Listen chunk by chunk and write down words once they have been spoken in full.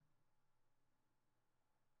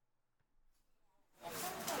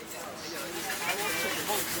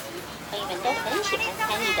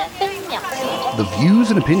The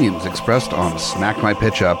views and opinions expressed on Smack My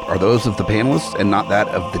Pitch Up are those of the panelists and not that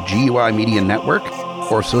of the GUI Media Network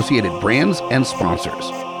or associated brands and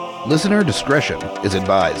sponsors. Listener discretion is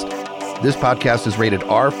advised. This podcast is rated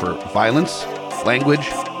R for violence, language,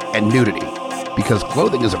 and nudity, because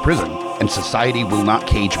clothing is a prison and society will not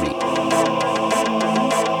cage me.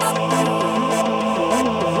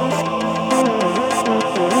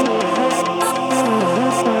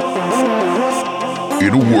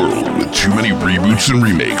 In a world with too many reboots and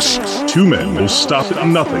remakes, two men will stop at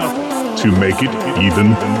nothing to make it even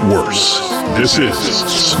worse. This is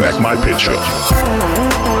Smack My Pitch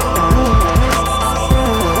Up.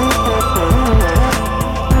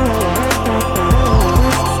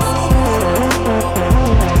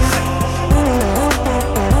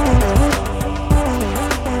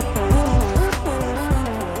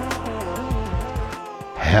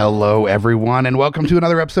 Hello, everyone, and welcome to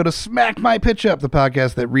another episode of Smack My Pitch Up, the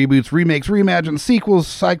podcast that reboots, remakes, reimagines, sequels,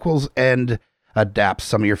 cycles, and adapts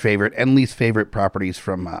some of your favorite and least favorite properties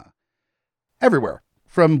from everywhere,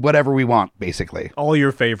 from whatever we want, basically. All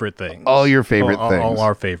your favorite things. All your favorite things. All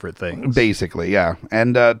our favorite things. Basically, yeah.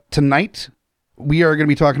 And tonight, we are going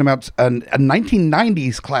to be talking about a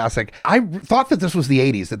 1990s classic. I thought that this was the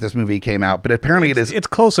 80s that this movie came out, but apparently It's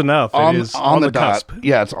close enough. It is on the dot. cusp.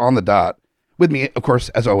 Yeah, it's on the dot. With me, of course,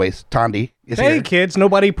 as always, Tondi is here. Hey, kids,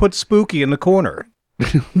 nobody put Spooky in the corner.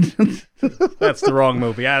 That's the wrong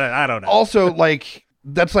movie. I don't know. Also,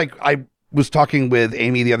 that's like, I was talking with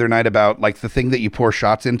Amy the other night about, the thing that you pour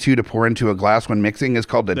shots into to pour into a glass when mixing is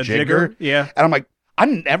called the jigger. Yeah. And I'm like,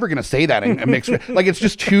 I'm never going to say that in a mix. It's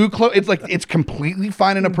just too close. It's it's completely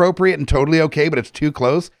fine and appropriate and totally okay, but it's too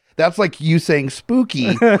close. That's like you saying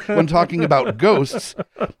spooky when talking about ghosts.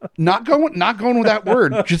 Not going with that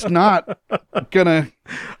word. Just not gonna.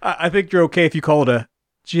 I think you're okay if you call it a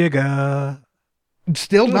jigga.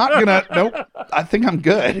 Still not gonna. Nope. I think I'm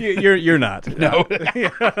good. You're not. No.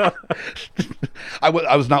 I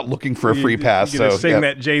was not looking for a free pass. You're so sing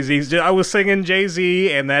that Jay-Z. I was singing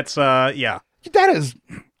Jay-Z, and that's yeah. That is.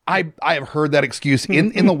 I have heard that excuse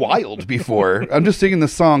in the wild before. I'm just singing the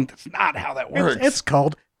song. That's not how that works. It's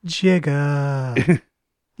called Jigga.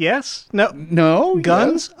 Yes? No? No?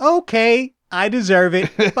 Guns? Yes. Okay. I deserve it.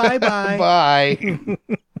 Bye-bye. Bye.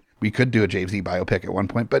 We could do a Jay-Z biopic at one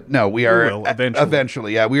point, but no, we are...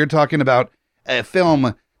 Eventually, yeah. We are talking about a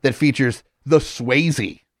film that features the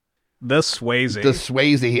Swayze. The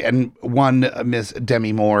Swayze, and one Miss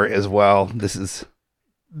Demi Moore as well.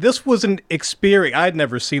 This was an experience. I'd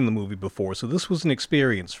never seen the movie before, so this was an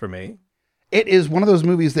experience for me. It is one of those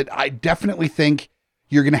movies that I definitely think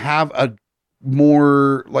you're going to have a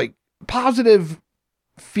more positive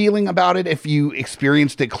feeling about it if you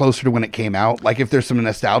experienced it closer to when it came out. If there's some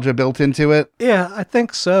nostalgia built into it. Yeah, I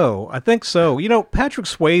think so. You know, Patrick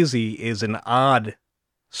Swayze is an odd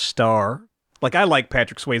star. I like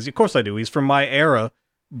Patrick Swayze. Of course I do. He's from my era,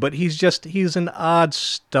 but he's an odd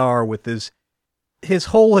star with his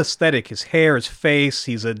whole aesthetic, his hair, his face.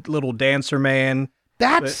 He's a little dancer man.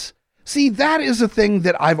 See, that is a thing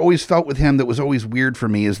that I've always felt with him that was always weird for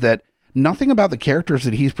me, is that nothing about the characters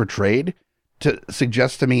that he's portrayed to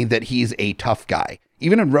suggest to me that he's a tough guy.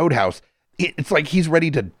 Even in Roadhouse, it's like he's ready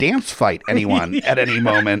to dance fight anyone at any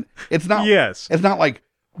moment. It's not. Yes. It's not like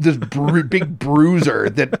this big bruiser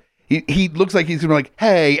that he looks like he's gonna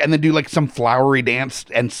hey, and then do some flowery dance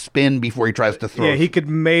and spin before he tries to throw. Yeah, he could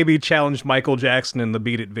maybe challenge Michael Jackson in the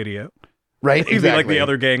Beat It video. Right, he'd be like the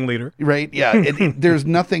other gang leader. Right, yeah. There's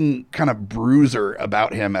nothing kind of bruiser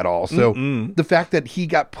about him at all. So the fact that he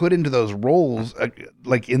got put into those roles,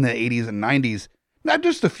 in the 80s and 90s, not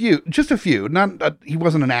just a few. Not he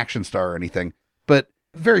wasn't an action star or anything, but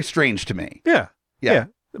very strange to me. Yeah.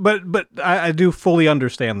 But I do fully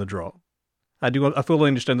understand the draw. I fully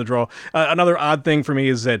understand the draw. Another odd thing for me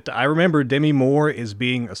is that I remember Demi Moore as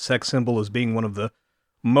being a sex symbol, as being one of the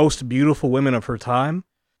most beautiful women of her time.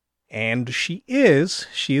 And she is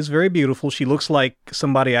very beautiful. She looks like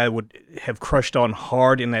somebody I would have crushed on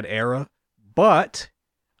hard in that era. But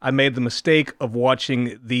I made the mistake of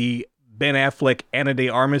watching the Ben Affleck Ana de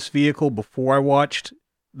Armas vehicle before I watched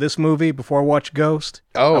this movie, before I watched Ghost.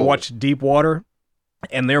 Oh. I watched Deep Water,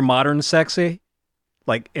 and they're modern sexy.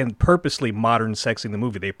 And purposely modern sexy in the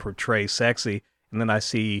movie. They portray sexy. And then I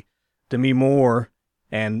see Demi Moore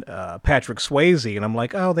and Patrick Swayze, and I'm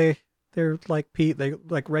like, oh, they're like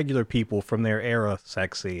regular people from their era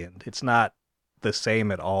sexy, and it's not the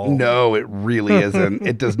same at all. No, it really isn't.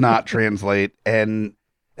 It does not translate, and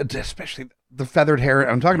especially the feathered hair.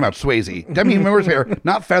 I'm talking about Swayze. Demi Moore's hair,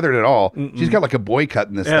 not feathered at all. She's got a boy cut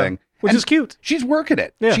in this thing. Which is cute. She's working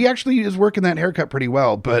it. Yeah. She actually is working that haircut pretty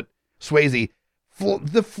well, but Swayze,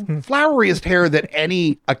 floweriest hair that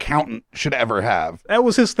any accountant should ever have. That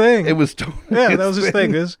was his thing. It was totally that was his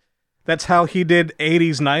thing. That's how he did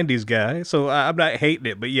 80s, 90s guy. So I'm not hating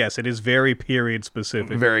it, but yes, it is very period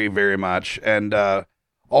specific. Very, very much. And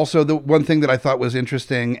also, the one thing that I thought was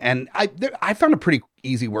interesting, and I found a pretty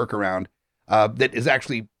easy workaround that is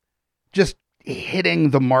actually just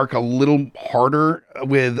hitting the mark a little harder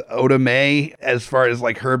with Oda Mae, as far as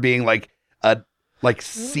like her being like a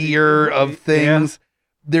seer of things.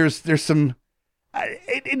 Yeah. There's some.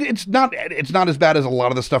 It's not as bad as a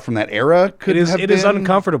lot of the stuff from that era could have been. It is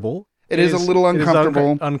uncomfortable. It is a little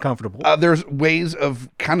uncomfortable. Uncomfortable. There's ways of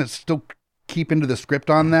kind of still keeping to the script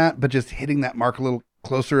on that, but just hitting that mark a little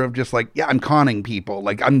closer of just like, yeah, I'm conning people.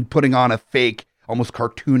 Like I'm putting on a fake, almost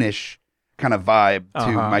cartoonish kind of vibe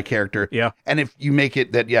to my character. Yeah. And if you make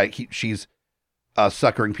it that, yeah, she's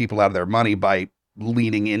suckering people out of their money by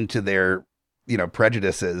leaning into their,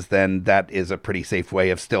 prejudices, then that is a pretty safe way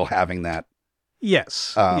of still having that.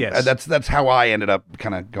 Yes. Yes. That's how I ended up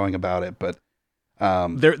kind of going about it. But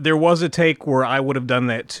there was a take where I would have done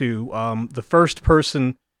that too. The first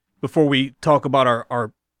person, before we talk about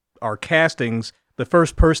our castings, the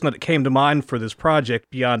first person that came to mind for this project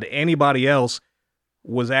beyond anybody else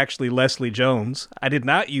was actually Leslie Jones. I did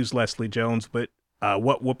not use Leslie Jones, but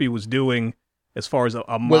what Whoopi was doing as far as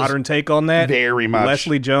a modern take on that, very much.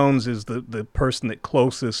 Leslie Jones is the person that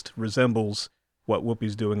closest resembles what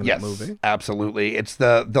Whoopi's doing in that movie. Absolutely. It's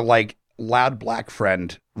the like loud black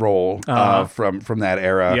friend role from that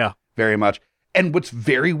era. Yeah. Very much. And what's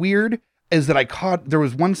very weird is that there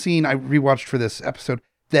was one scene I rewatched for this episode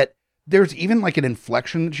that there's even like an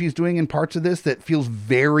inflection that she's doing in parts of this that feels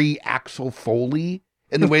very Axel Foley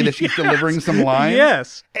in the way that she's delivering some lines.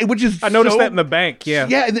 Yes. Which is I noticed that in The Bank, yeah.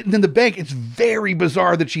 Yeah, in The Bank, it's very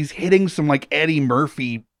bizarre that she's hitting some like Eddie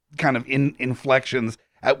Murphy kind of inflections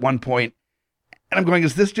at one point. And I'm going,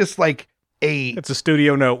 is this just like it's a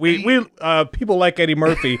studio note. We people like Eddie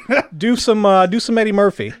Murphy. do some Eddie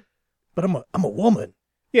Murphy. But I'm a woman.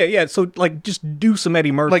 Yeah. So like, just do some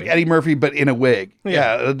Eddie Murphy, like Eddie Murphy, but in a wig.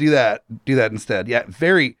 Yeah, do that instead. Yeah,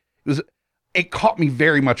 it caught me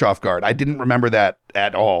very much off guard. I didn't remember that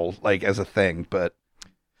at all, like as a thing. But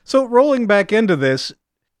so rolling back into this,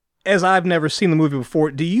 as I've never seen the movie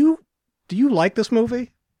before, do you like this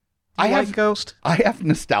movie? I have Ghost. I have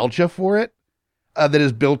nostalgia for it that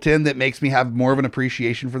is built in that makes me have more of an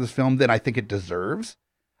appreciation for this film than I think it deserves.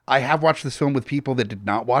 I have watched this film with people that did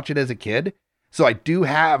not watch it as a kid. So I do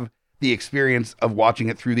have the experience of watching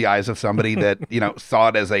it through the eyes of somebody that, saw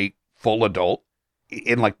it as a full adult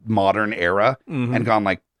in like modern era and gone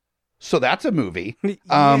like, so that's a movie.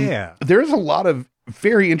 Yeah. There's a lot of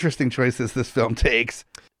very interesting choices this film takes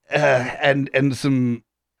and some,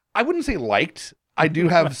 I wouldn't say liked. I do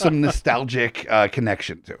have some nostalgic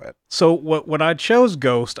connection to it. So when I chose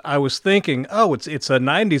Ghost, I was thinking, it's a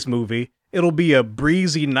 90s movie. It'll be a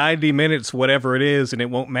breezy 90 minutes, whatever it is, and it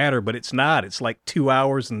won't matter, but it's not. It's like 2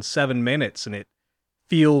 hours and 7 minutes, and it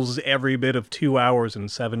feels every bit of 2 hours and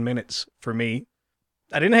 7 minutes for me.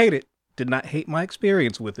 I didn't hate it. Did not hate my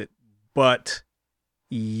experience with it, but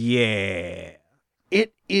yeah.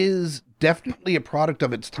 It is definitely a product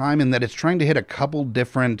of its time in that it's trying to hit a couple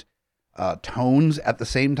different tones at the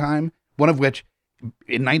same time, one of which,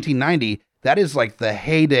 in 1990, that is like the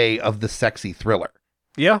heyday of the sexy thriller.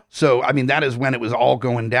 Yeah. So, I mean, that is when it was all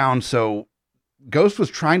going down. So Ghost was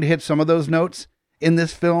trying to hit some of those notes in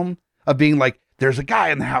this film of being like, there's a guy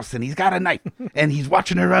in the house and he's got a knife and he's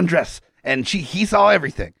watching her undress and he saw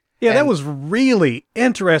everything. Yeah, that was really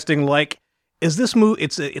interesting. Like, is this movie,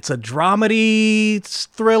 it's a dramedy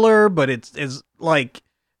thriller, but it's like,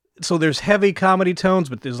 so there's heavy comedy tones,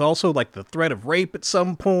 but there's also like the threat of rape at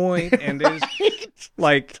some point. And there's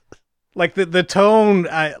like the tone,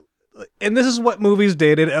 and this is what movies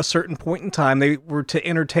did at a certain point in time. They were to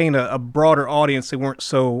entertain a broader audience. They weren't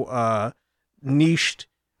so niched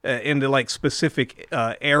into like specific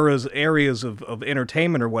areas of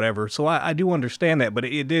entertainment or whatever. So I do understand that, but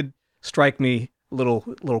it did strike me a little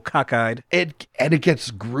cockeyed. It gets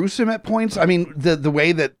gruesome at points. I mean, the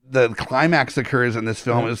way that the climax occurs in this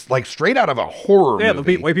film is like straight out of a horror movie.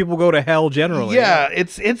 Yeah, the way people go to hell generally. Yeah,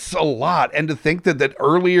 it's a lot. And to think that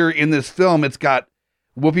earlier in this film, it's got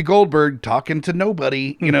Whoopi Goldberg talking to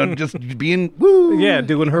nobody, just being woo. Yeah,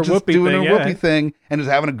 doing her Whoopi thing and is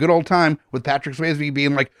having a good old time with Patrick Swayze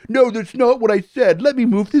being like, no, that's not what I said. Let me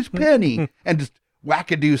move this penny. And just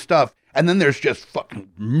wackadoo stuff. And then there's just fucking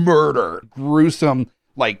murder, gruesome,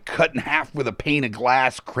 like cut in half with a pane of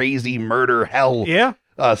glass, crazy murder hell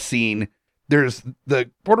scene. There's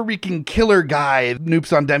the Puerto Rican killer guy,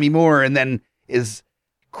 noops on Demi Moore, and then is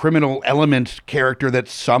criminal element character that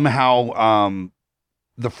somehow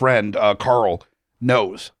the friend, Carl,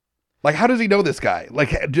 knows. Like, how does he know this guy?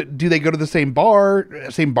 Like, do they go to the same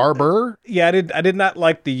barber? Yeah, I did not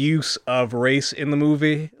like the use of race in the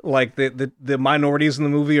movie. Like, the minorities in the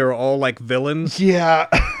movie are all, like, villains. Yeah.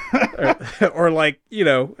 or like,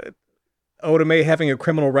 Oda Mae having a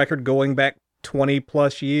criminal record going back 20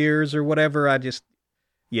 plus years or whatever.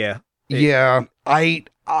 Yeah.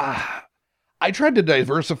 I tried to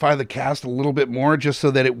diversify the cast a little bit more just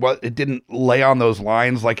so that it didn't lay on those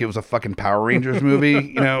lines like it was a fucking Power Rangers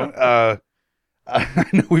movie, I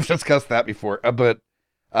know we've discussed that before, but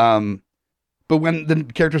when the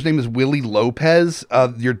character's name is Willie Lopez,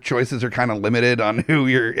 your choices are kind of limited on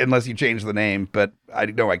unless you change the name, but I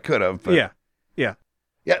know I could have. Yeah.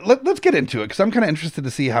 Let's get into it because I'm kind of interested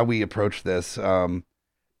to see how we approach this.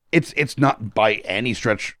 It's not by any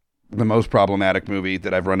stretch the most problematic movie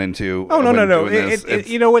that I've run into. Oh, no.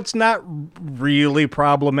 It's not really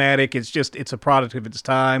problematic. It's a product of its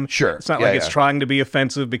time. Sure. It's not it's trying to be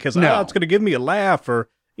offensive because it's going to give me a laugh or,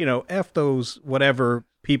 F those whatever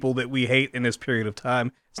people that we hate in this period of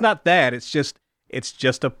time. It's not that. It's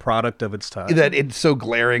just a product of its time. That it's so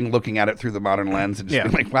glaring looking at it through the modern lens and just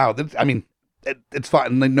being like, wow, it's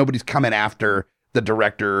fine. Like, nobody's coming after the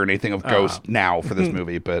director or anything of Ghost now for this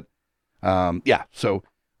movie. But, so...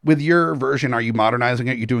 With your version, are you modernizing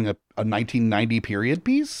it? You doing a 1990 period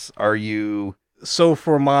piece? Are you... So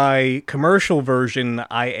for my commercial version,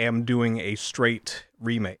 I am doing a straight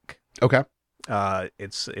remake. Okay.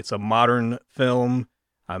 It's a modern film.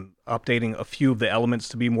 I'm updating a few of the elements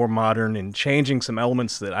to be more modern and changing some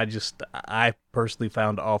elements that I personally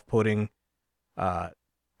found off-putting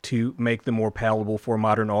to make them more palatable for a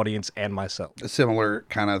modern audience and myself. A similar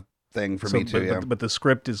kind of thing for me too, But the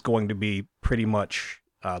script is going to be pretty much...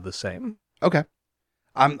 the same. Okay.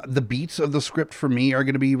 The beats of the script for me are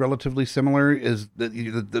going to be relatively similar. Is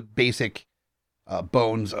the basic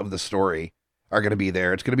bones of the story are going to be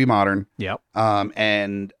there. It's going to be modern. Yep.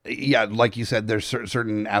 And yeah, like you said, there's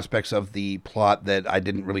certain aspects of the plot that I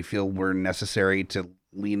didn't really feel were necessary to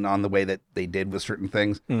lean on the way that they did with certain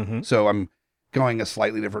things. Mm-hmm. So I'm going a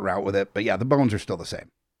slightly different route with it. But yeah, the bones are still the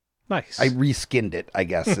same. Nice. I reskinned it, I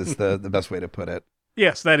guess, is the best way to put it.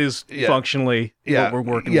 Yes, that is functionally what we're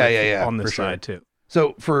working with on this side too.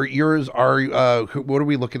 So for yours, what are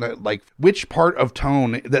we looking at? Like, which part of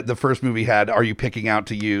tone that the first movie had are you picking out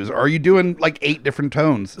to use? Or are you doing like 8 different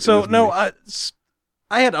tones? So no, I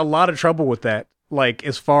had a lot of trouble with that. Like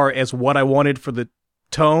as far as what I wanted for the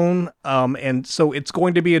tone, and so it's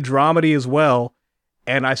going to be a dramedy as well.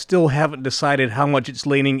 And I still haven't decided how much it's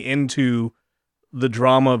leaning into the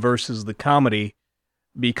drama versus the comedy,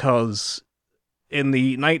 because in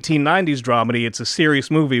the 1990s dramedy, it's a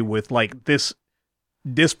serious movie with like this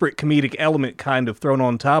disparate comedic element kind of thrown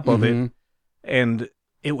on top of it, and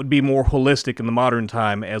it would be more holistic in the modern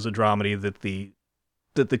time as a dramedy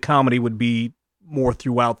that the comedy would be more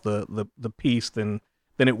throughout the piece than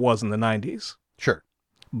it was in the 90s. Sure,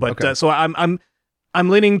 but okay. So I'm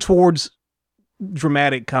leaning towards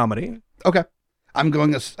dramatic comedy. Okay, I'm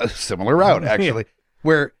going a similar route actually,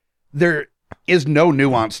 where there is no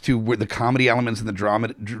nuance to the comedy elements and the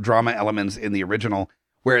drama elements in the original,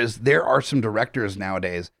 whereas there are some directors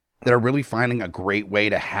nowadays that are really finding a great way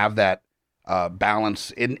to have that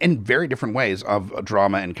balance in very different ways of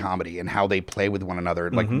drama and comedy and how they play with one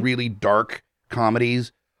another, like really dark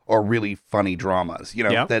comedies or really funny dramas,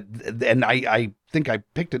 and I think I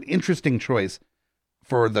picked an interesting choice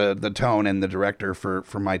for the tone and the director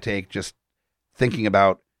for my take, just thinking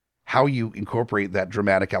about how you incorporate that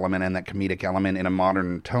dramatic element and that comedic element in a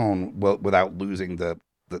modern tone without losing the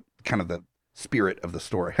kind of the spirit of the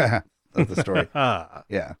story. Yeah.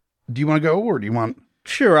 Do you want to go or do you want...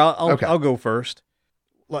 Sure, I'll go first.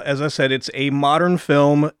 As I said, it's a modern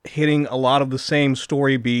film hitting a lot of the same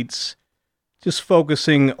story beats, just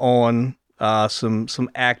focusing on some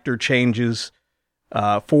actor changes.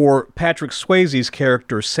 For Patrick Swayze's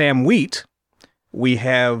character, Sam Wheat, we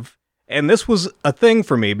have... And this was a thing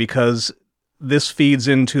for me because this feeds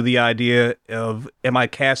into the idea of, am I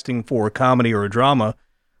casting for a comedy or a drama?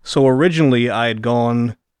 So originally I had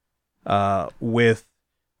gone with,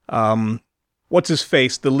 what's his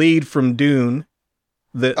face? The lead from Dune,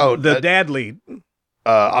 the dad lead.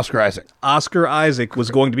 Oscar Isaac. Oscar Isaac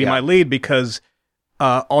was going to be my lead because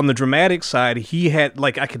on the dramatic side, he had,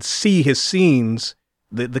 like, I could see his scenes,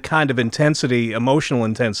 the kind of intensity, emotional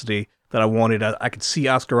intensity that I wanted. I could see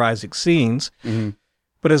Oscar Isaac's scenes. Mm-hmm.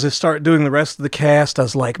 But as I start doing the rest of the cast, I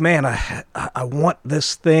was like, man, I want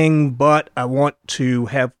this thing, but I want to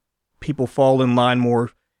have people fall in line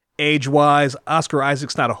more age-wise. Oscar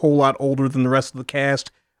Isaac's not a whole lot older than the rest of the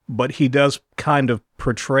cast, but he does kind of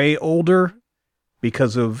portray older.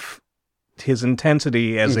 because of his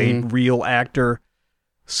intensity as a real actor.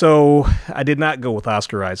 So I did not go with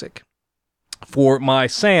Oscar Isaac. For my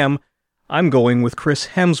Sam, I'm going with Chris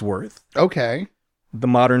Hemsworth, Okay. the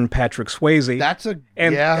modern Patrick Swayze. That's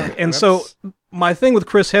a, So my thing with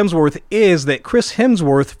Chris Hemsworth is that Chris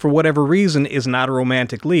Hemsworth, for whatever reason, is not a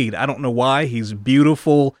romantic lead. I don't know why. He's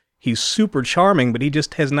beautiful. He's super charming, but he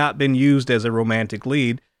just has not been used as a romantic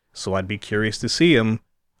lead. So I'd be curious to see him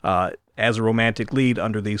as a romantic lead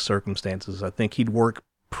under these circumstances. I think he'd work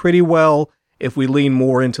pretty well if we lean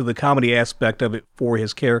more into the comedy aspect of it for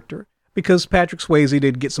his character. Because Patrick Swayze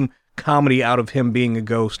did get some comedy out of him being a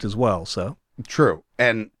ghost as well. So True.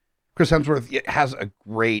 And Chris Hemsworth has a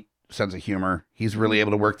great sense of humor. He's really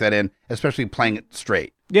able to work that in, especially playing it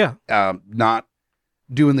straight. yeah, Not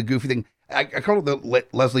doing the goofy thing. I call it the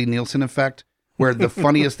Leslie Nielsen effect, where the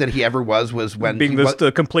funniest that he ever was when being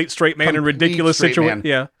the complete straight man in ridiculous situation.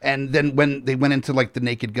 Yeah. And then when they went into like the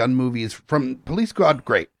Naked Gun movies from Police Squad,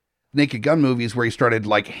 great. Naked Gun movies where he started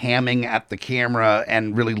like hamming at the camera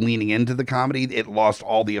and really leaning into the comedy, it lost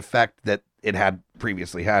all the effect that it had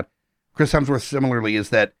previously had. Chris Hemsworth similarly is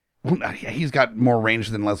that he's got more range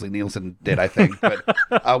than Leslie Nielsen did, I think. But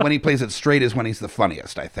when he plays it straight is when he's the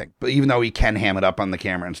funniest, I think. But even though he can ham it up on the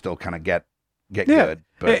camera and still kind of get good.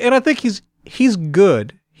 But And I think he's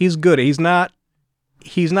good. He's good. He's not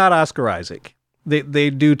Oscar Isaac. They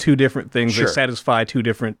do two different things. Sure. They satisfy two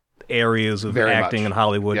different areas of Very acting much. in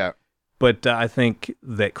Hollywood. Yeah. But I think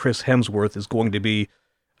that Chris Hemsworth is going to be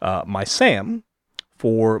my Sam.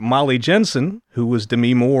 For Molly Jensen, who was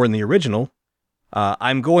Demi Moore in the original,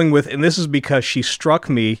 I'm going with, and this is because she struck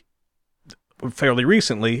me fairly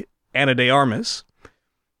recently, Ana de Armas.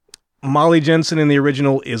 Molly Jensen in the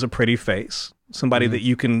original is a pretty face. Somebody that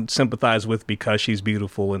you can sympathize with because she's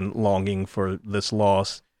beautiful and longing for this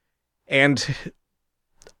loss. And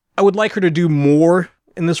I would like her to do more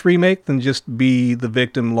in this remake than just be the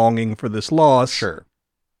victim longing for this loss. Sure.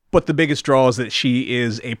 But the biggest draw is that she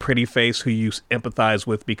is a pretty face who you empathize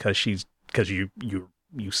with because you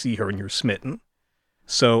see her and you're smitten.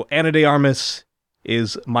 So Ana de Armas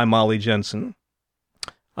is my Molly Jensen.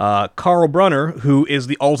 Carl Brunner, who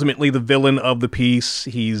is ultimately the villain of the piece.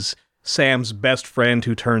 He's Sam's best friend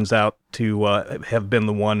who turns out to have been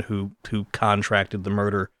the one who contracted the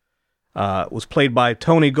murder. Was played by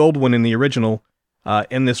Tony Goldwyn in the original.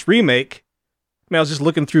 In this remake, I was just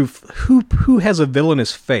looking through who has a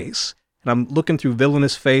villainous face, and I'm looking through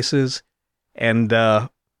villainous faces, and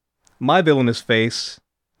my villainous face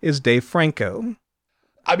is Dave Franco.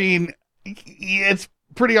 I mean, it's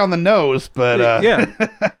pretty on the nose, but yeah,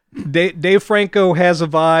 Dave Franco has a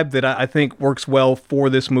vibe that I think works well for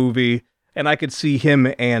this movie, and I could see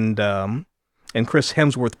him and Chris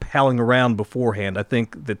Hemsworth palling around beforehand. I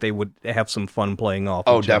think that they would have some fun playing off.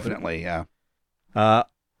 Oh, each other. definitely, yeah.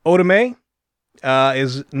 Oda Mae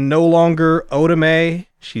is no longer Oda Mae.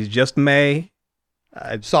 She's just Mae.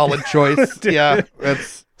 Solid choice. Yeah,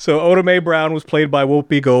 that's So Oda Mae Brown was played by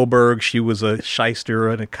Whoopi Goldberg. She was a shyster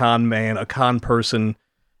and a con man, a con person,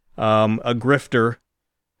 a grifter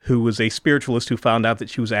who was a spiritualist who found out that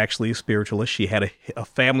she was actually a spiritualist. She had a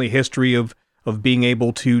family history of being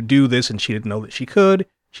able to do this, and she didn't know that she could.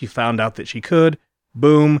 She found out that she could.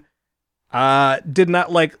 Boom. Did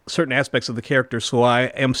not like certain aspects of the character, so I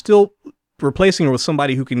am still replacing her with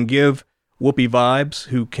somebody who can give Whoopi vibes,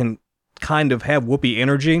 who can kind of have Whoopi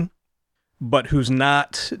energy, but who's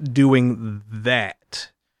not doing that.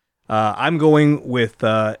 I'm going with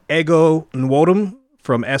Ego Nwodim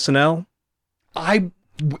from SNL.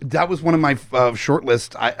 that was one of my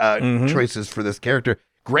shortlist choices for this character.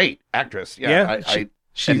 Great actress. Yeah.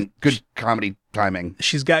 And good comedy timing.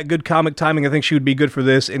 She's got good comic timing. I think she would be good for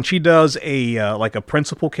this. And she does like a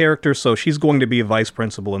principal character, so she's going to be a vice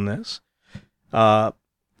principal in this.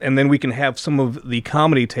 And then we can have some of the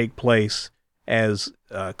comedy take place as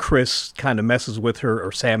Chris kind of messes with her,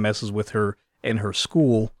 or Sam messes with her in her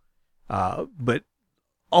school. But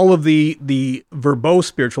all of the verbose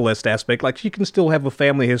spiritualist aspect, like she can still have a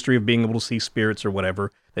family history of being able to see spirits or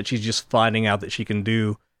whatever, that she's just finding out that she can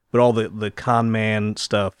do. But all the con man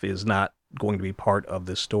stuff is not going to be part of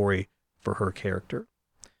this story for her character.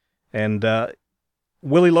 And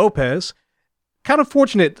Willie Lopez, kind of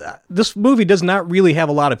fortunate. This movie does not really have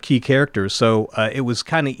a lot of key characters, so it was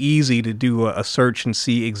kind of easy to do a search and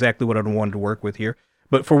see exactly what I wanted to work with here.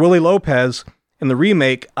 But for Willie Lopez, in the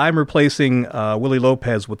remake, I'm replacing Willie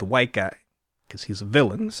Lopez with the white guy, because he's a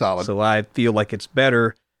villain. Solid. So I feel like it's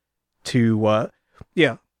better to,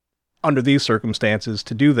 under these circumstances,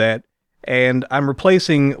 to do that. And I'm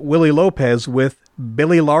replacing Willie Lopez with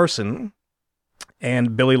Billy Larson.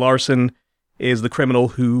 And Billy Larson is the criminal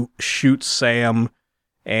who shoots Sam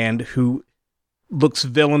and who looks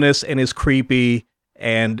villainous and is creepy,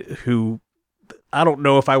 and who, I don't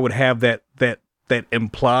know if I would have that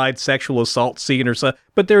implied sexual assault scene or so,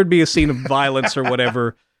 but there would be a scene of violence or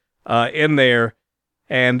whatever in there.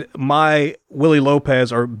 And my Willie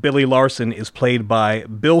Lopez, or Billy Larson, is played by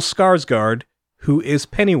Bill Skarsgård, who is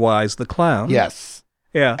Pennywise the clown. Yes.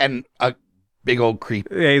 Yeah. And a big old creep.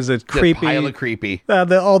 Yeah, he's a creepy pile of creepy. All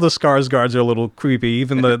the Skarsgårds are a little creepy,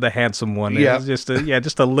 even the handsome one. Yeah. It's just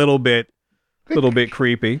a little bit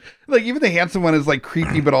creepy. Like, even the handsome one is like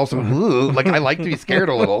creepy, but also ooh, like I like to be scared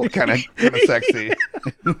a little, kind of sexy.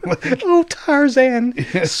 Oh,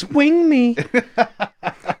 Tarzan, swing me.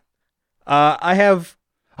 I have.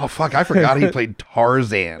 Oh fuck! I forgot he played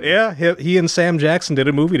Tarzan. Yeah, he and Sam Jackson did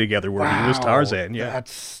a movie together where he was Tarzan. Yeah,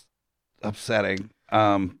 that's upsetting.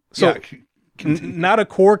 Not a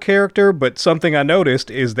core character, but something I noticed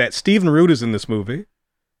is that Stephen Root is in this movie.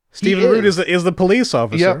 Stephen Root is the police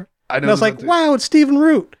officer. Yep. And I was like, wow, it's Stephen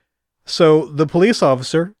Root. So the police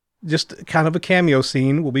officer, just kind of a cameo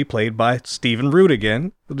scene, will be played by Stephen Root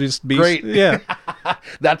again. It'll just be great. Yeah.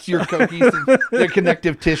 That's your cohesive, the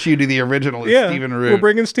connective tissue to the original is Stephen Root. We're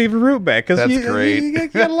bringing Stephen Root back. That's great. You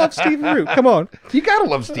gotta love Stephen Root. Come on. You gotta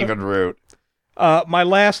love Stephen Root. My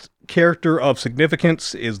last character of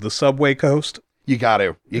significance is the Subway Ghost. You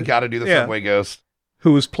gotta do the Subway Ghost.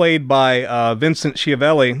 Who was played by Vincent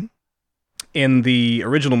Schiavelli in the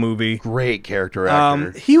original movie. Great character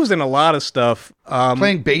actor. He was in a lot of stuff.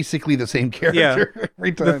 Playing basically the same character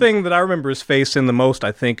every time. The thing that I remember his face in the most,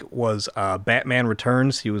 I think, was Batman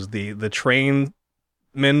Returns. He was the trainman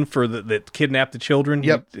for that kidnapped the children.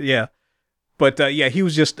 Yep. Yeah. But he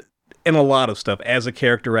was just in a lot of stuff as a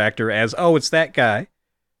character actor, it's that guy.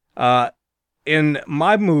 In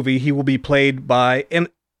my movie, he will be played by... And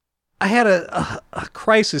I had a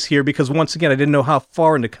crisis here because, once again, I didn't know how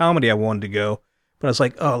far into comedy I wanted to go. But I was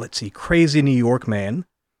like, let's see, Crazy New York Man.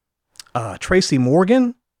 Tracy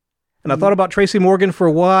Morgan? And I thought about Tracy Morgan for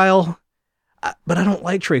a while, but I don't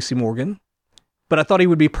like Tracy Morgan. But I thought he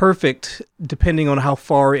would be perfect depending on how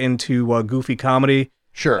far into goofy comedy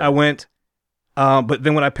I went. But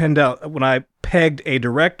then when I pegged a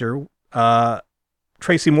director,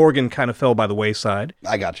 Tracy Morgan kind of fell by the wayside.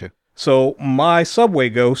 I got you. So my Subway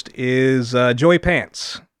Ghost is Joey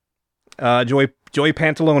Pants. Joey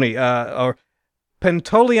Pantoliano, or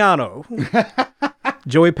Pantoliano.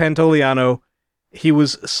 Joey Pantoliano. He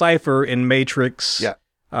was Cypher in Matrix.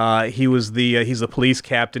 Yeah. He's the police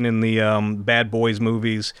captain in the Bad Boys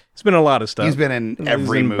movies. He's been in a lot of stuff. He's been in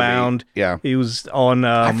every movie. Bound. Yeah. He was on...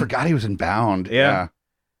 I forgot he was in Bound. Yeah.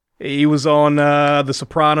 He was on The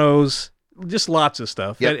Sopranos. Just lots of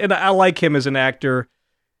stuff. Yep. And I like him as an actor.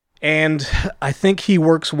 And I think he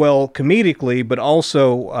works well comedically, but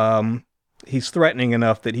also he's threatening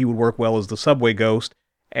enough that he would work well as the Subway Ghost.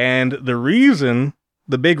 And the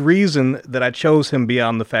big reason that I chose him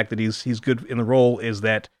beyond the fact that he's good in the role is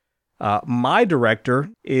that my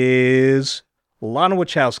director is Lana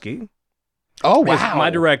Wachowski. Oh, wow. Is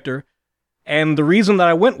my director. And the reason that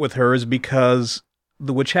I went with her is because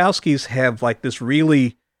the Wachowskis have like this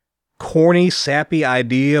really corny, sappy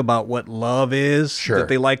idea about what love is that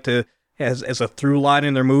they like to as a through line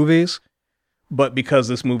in their movies. But because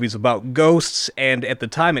this movie's about ghosts, and at the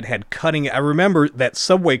time it had I remember that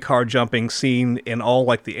subway car jumping scene in all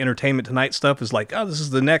like the Entertainment Tonight stuff is like, this is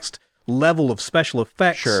the next level of special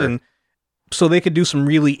effects. And so they could do some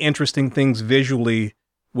really interesting things visually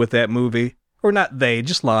with that movie. Or not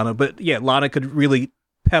just Lana, but yeah, Lana could really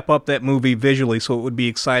pep up that movie visually so it would be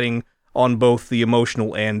exciting on both the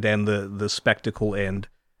emotional end and the spectacle end.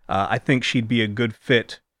 I think she'd be a good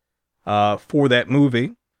fit for that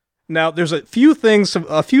movie. Now, there's a few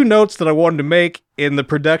notes that I wanted to make in the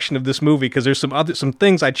production of this movie, because there's some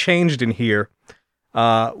things I changed in here.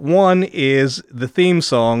 One is the theme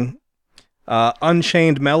song,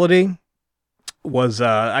 Unchained Melody, was,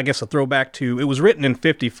 I guess, a throwback to... It was written in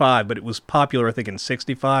 55, but it was popular, I think, in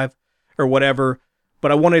 65 or whatever.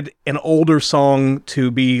 But I wanted an older song to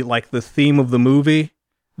be like the theme of the movie,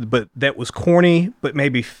 but that was corny, but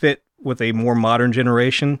maybe fit with a more modern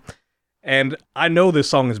generation. And I know this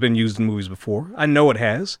song has been used in movies before. I know it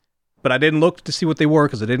has, but I didn't look to see what they were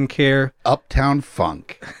because I didn't care. Uptown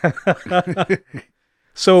Funk.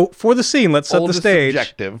 So for the scene, let's set the stage.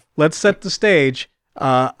 Subjective. Let's set the stage.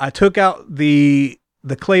 I took out the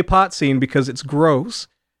clay pot scene because it's gross.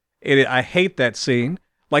 I hate that scene.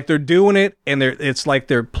 Like they're doing it, and it's like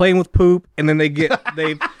they're playing with poop, and then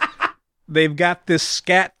they've got this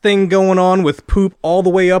scat thing going on with poop all the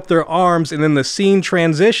way up their arms, and then the scene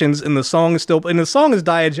transitions, and the song is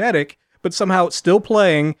diegetic, but somehow it's still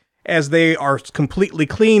playing, as they are completely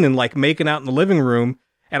clean and like making out in the living room.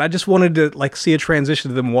 And I just wanted to like see a transition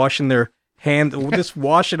to them washing their hand, just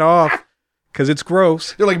wash it off because it's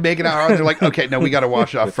gross. They're like making out. They're like, okay, no, we got to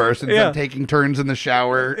wash it off first. And then taking turns in the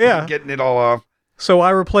shower, and getting it all off. So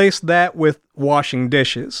I replaced that with washing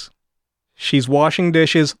dishes. She's washing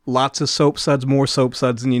dishes, lots of soap suds, more soap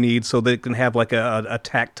suds than you need, so they can have like a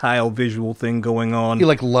tactile visual thing going on. He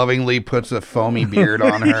like lovingly puts a foamy beard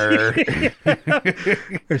on her.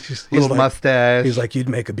 Little mustache. He's like, you'd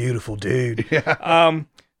make a beautiful dude. Yeah.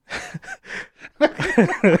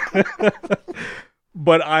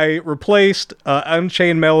 But I replaced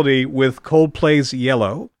Unchained Melody with Coldplay's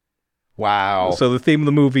Yellow. Wow. So the theme of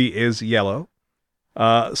the movie is yellow.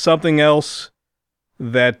 Something else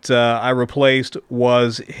that I replaced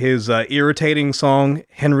was his irritating song,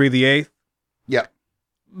 Henry VIII. Yeah.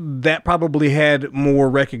 That probably had more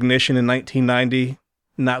recognition in 1990,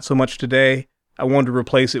 not so much today. I wanted to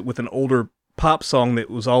replace it with an older pop song that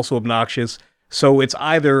was also obnoxious. So it's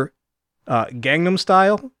either Gangnam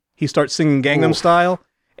Style. He starts singing Gangnam Style,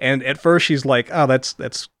 and at first she's like, oh,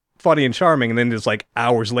 that's funny and charming, and then it's like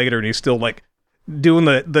hours later, and he's still like doing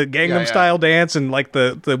the Gangnam Style dance and like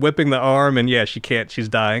the whipping the arm, and she can't, she's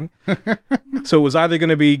dying. So it was either going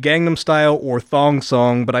to be Gangnam Style or Thong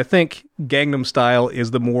Song, but I think Gangnam Style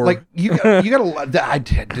is the more like you got. I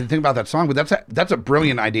didn't think about that song, but that's a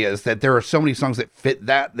brilliant idea. Is that there are so many songs that fit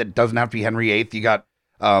that doesn't have to be Henry VIII. You got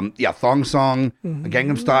Thong Song,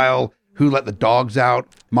 Gangnam Style, Who Let the Dogs Out,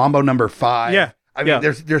 Mambo No. 5. Yeah, I mean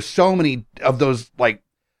there's so many of those. Like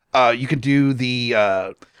you could do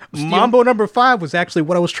the Mambo No. 5 was actually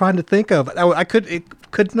what I was trying to think of.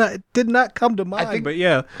 It did not come to mind. But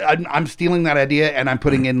yeah, I'm stealing that idea and I'm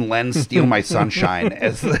putting in Len's "Steal My Sunshine"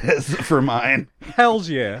 as for mine. Hells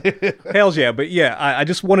yeah. But yeah, I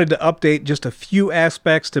just wanted to update just a few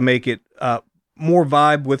aspects to make it more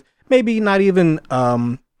vibe with maybe not even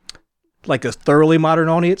like a thoroughly modern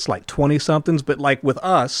audience, like 20-somethings, but like with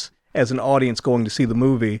us as an audience going to see the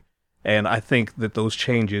movie. And I think that those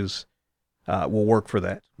changes will work for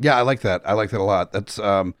that. Yeah, I like that. I like that a lot. That's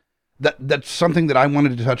that's something that I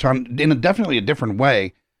wanted to touch on in definitely a different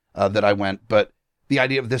way that I went. But the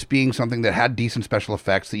idea of this being something that had decent special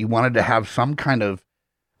effects, that you wanted to have some kind of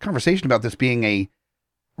conversation about this being a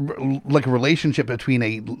relationship between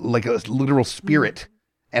a literal spirit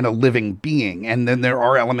and a living being. And then there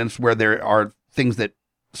are elements where there are things that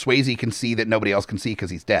Swayze can see that nobody else can see because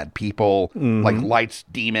he's dead. People, like lights,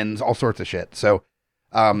 demons, all sorts of shit. So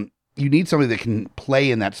you need somebody that can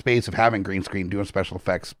play in that space of having green screen, doing special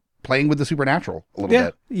effects, playing with the supernatural a little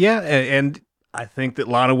bit. Yeah, and I think that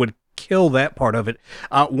Lana would kill that part of it.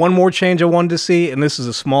 One more change I wanted to see, and this is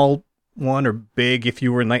a small one or big if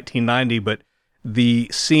you were in 1990, but the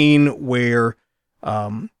scene where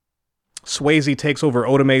Swayze takes over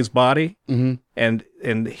Odame's body, and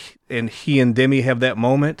he and Demi have that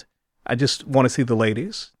moment. I just want to see the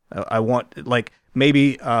ladies. I want, like,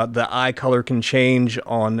 maybe the eye color can change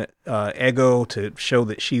on Ego to show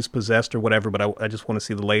that she's possessed or whatever, but I just want to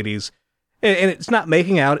see the ladies. And it's not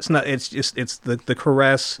making out. It's not. It's just the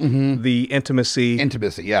caress, the intimacy.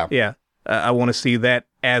 Intimacy, yeah. Yeah. I want to see that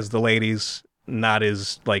as the ladies, not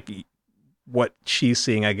as like what she's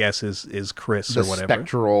seeing, I guess, is Chris or whatever.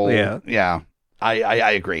 Spectral. Yeah.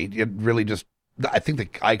 I agree. It really just, I think the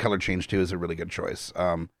eye color change too is a really good choice.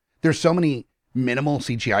 There's so many minimal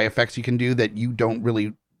CGI effects you can do that you don't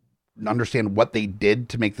really understand what they did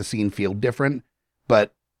to make the scene feel different,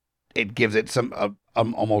 but it gives it some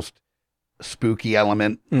almost spooky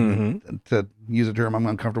element, to use a term I'm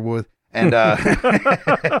uncomfortable with. And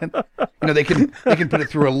they can put it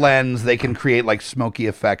through a lens. They can create like smoky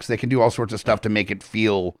effects. They can do all sorts of stuff to make it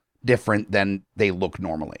feel different than they look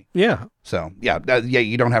normally. Yeah. So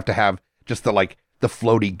you don't have to have just the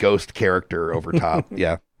floaty ghost character over top.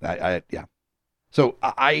 Yeah. Yeah. So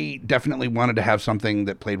I definitely wanted to have something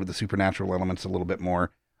that played with the supernatural elements a little bit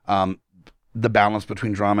more. The balance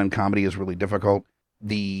between drama and comedy is really difficult.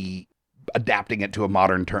 The adapting it to a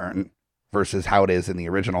modern turn versus how it is in the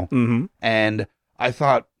original. And I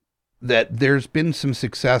thought that there's been some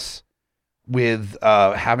success with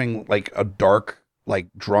having like a dark like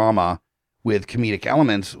drama with comedic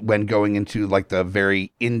elements when going into like the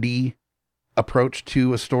very indie approach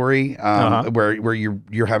to a story, where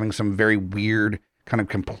you're having some very weird, kind of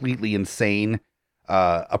completely insane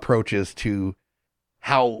approaches to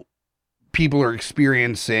how people are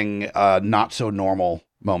experiencing not so normal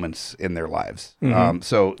moments in their lives.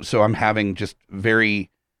 So I'm having just very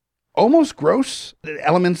almost gross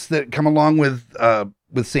elements that come along with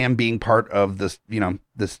Sam being part of this,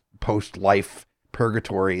 this post-life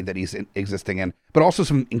purgatory that he's existing in, but also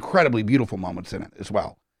some incredibly beautiful moments in it as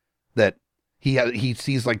well. that he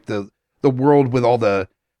sees like the world with all the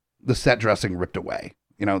set dressing ripped away.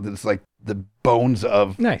 You know, it's like the bones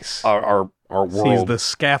of Nice. our world. Sees the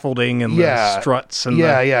scaffolding and the struts and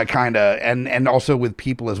kind of, and also with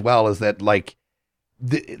people as well, is that like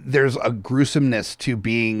there's a gruesomeness to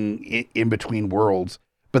being in between worlds,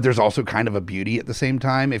 but there's also kind of a beauty at the same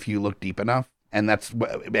time if you look deep enough, and that's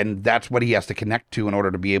what he has to connect to in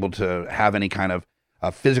order to be able to have any kind of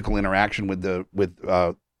physical interaction with the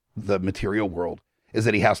material world. Is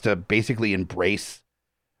that he has to basically embrace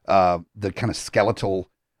the kind of skeletal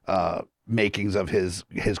makings of his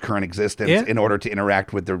current existence in order to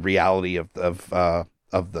interact with the reality of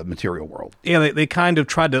the material world. Yeah, they kind of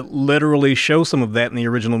tried to literally show some of that in the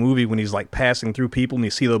original movie when he's like passing through people and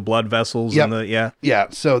you see the blood vessels and the Yeah,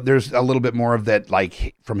 so there's a little bit more of that,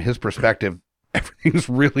 like from his perspective, everything's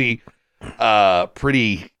really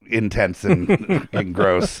pretty intense and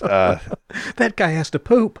gross. That guy has to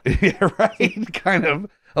poop. Yeah, right. Kind of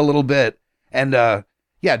a little bit. And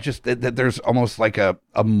just that there's almost like a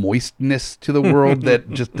moistness to the world that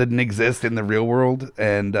just didn't exist in the real world.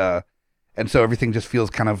 And so everything just feels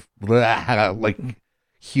kind of like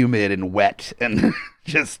humid and wet and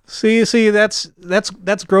just see that's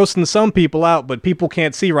grossing some people out, but people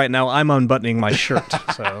can't see right now. I'm unbuttoning my shirt,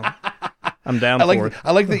 so I'm down for it.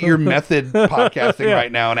 I like that you're method podcasting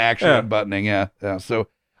right now and actually unbuttoning. Yeah. So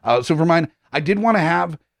for mine, I did want to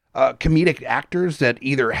have comedic actors that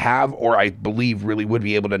either have or I believe really would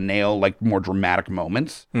be able to nail like more dramatic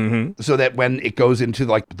moments, so that when it goes into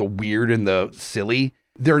like the weird and the silly,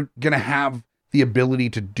 they're gonna have the ability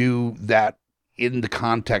to do that in the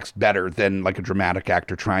context better than like a dramatic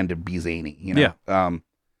actor trying to be zany. You know. Yeah.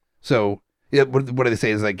 So. Yeah, what do they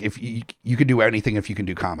say is like if you can do anything if you can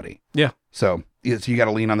do comedy. Yeah. So you got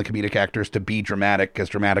to lean on the comedic actors to be dramatic, because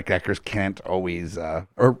dramatic actors can't always,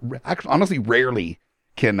 or actually, honestly, rarely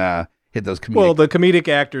can hit those comedic. Well, the comedic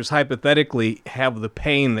actors hypothetically have the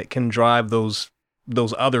pain that can drive those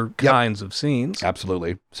other kinds of scenes.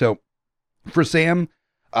 Absolutely. So for Sam,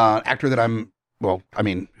 actor that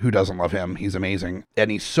who doesn't love him? He's amazing,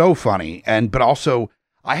 and he's so funny, but also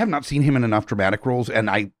I have not seen him in enough dramatic roles, and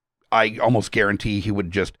I almost guarantee he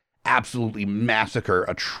would just absolutely massacre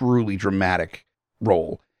a truly dramatic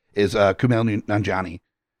role, is Kumail Nanjiani.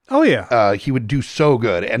 Oh, yeah. He would do so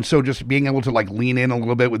good. And so just being able to like lean in a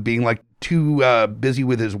little bit with being like too busy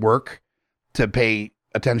with his work to pay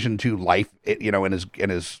attention to life, you know, and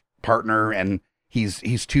his partner, and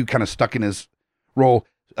he's too kind of stuck in his role.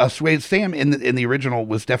 Sam in the original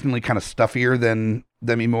was definitely kind of stuffier than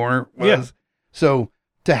Demi Moore was. Yeah. So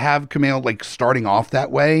to have Kumail like starting off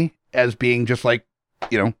that way as being just like,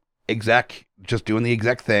 you know, exec, just doing the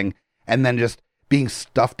exec thing, and then just being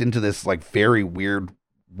stuffed into this like very weird,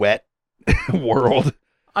 wet world.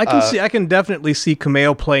 I can definitely see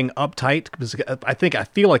Kumail playing uptight, because I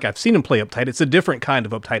feel like I've seen him play uptight. It's a different kind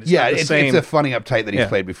of uptight. It's a funny uptight that he's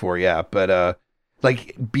played before. Yeah. But,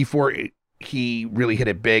 like before he really hit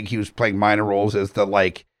it big, he was playing minor roles as the,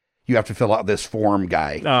 like, you have to fill out this form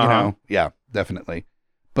guy, you know? Yeah, definitely.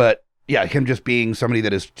 But yeah, him just being somebody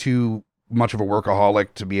that is too much of a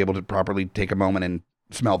workaholic to be able to properly take a moment and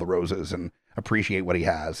smell the roses and appreciate what he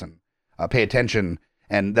has and pay attention.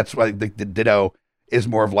 And that's why the Ditto is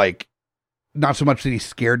more of like, not so much that he's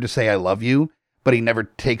scared to say I love you, but he never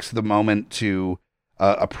takes the moment to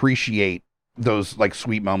appreciate those like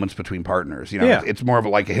sweet moments between partners. You know, it's more of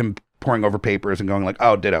like him poring over papers and going like,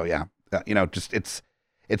 oh, Ditto, yeah. You know, just it's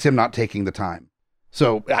him not taking the time.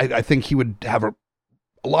 So I think he would have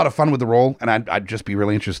a lot of fun with the role, and I'd just be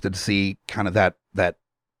really interested to see kind of that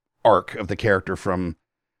arc of the character from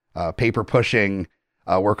paper pushing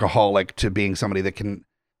workaholic to being somebody that can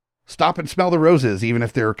stop and smell the roses, even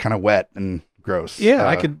if they're kind of wet and gross. Yeah,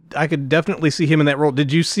 I could definitely see him in that role.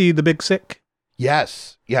 Did you see The Big Sick?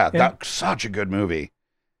 Yes. Yeah. That's such a good movie.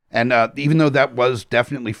 And even though that was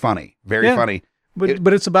definitely funny, very funny.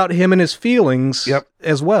 But it's about him and his feelings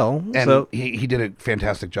as well. And so he did a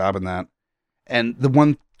fantastic job in that. And the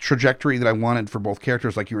one trajectory that I wanted for both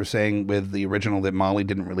characters, like you were saying with the original, that Molly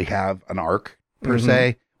didn't really have an arc per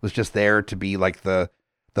se, was just there to be like the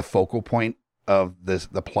focal point of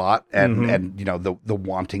the plot and you know, the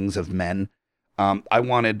wantings of men. I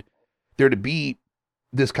wanted there to be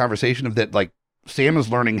this conversation of that, like, Sam is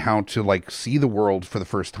learning how to like see the world for the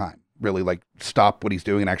first time, really like stop what he's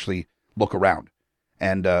doing and actually look around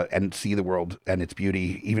and see the world and its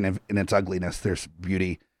beauty. Even if in its ugliness, there's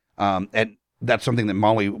beauty. And that's something that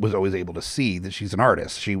Molly was always able to see, that she's an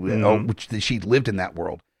artist. She she lived in that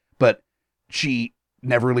world, but she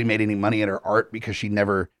never really made any money at her art because she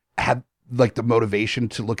never had like the motivation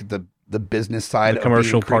to look at the business side, the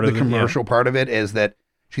commercial part of it. The commercial part of it is that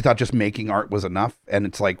she thought just making art was enough. And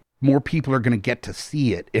it's like, more people are going to get to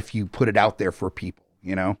see it if you put it out there for people,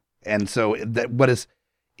 you know? And so that what is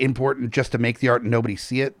important just to make the art and nobody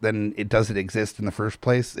see it, then it doesn't exist in the first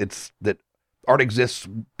place. It's that art exists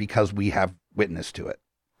because we have witness to it.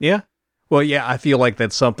 Yeah. Well, yeah, I feel like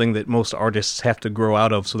that's something that most artists have to grow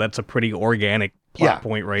out of. So that's a pretty organic plot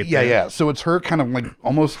point right there. Yeah. So it's her kind of like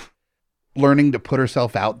almost learning to put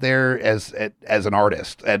herself out there as an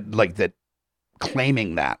artist, and like that,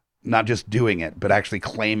 claiming that, not just doing it, but actually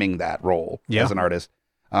claiming that role as an artist,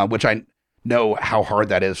 which I know how hard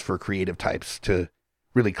that is for creative types to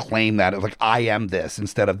really claim that. Like, I am this,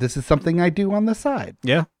 instead of this is something I do on the side.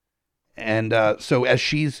 Yeah. And so as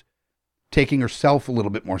she's taking herself a little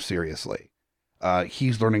bit more seriously,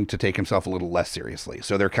 he's learning to take himself a little less seriously.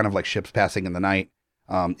 So they're kind of like ships passing in the night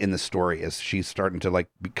in the story, as she's starting to like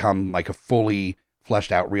become like a fully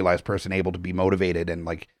fleshed out, realized person, able to be motivated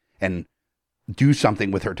and do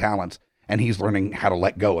something with her talents. And he's learning how to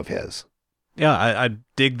let go of his. Yeah, I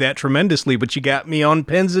dig that tremendously, but you got me on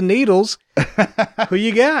pins and needles. Who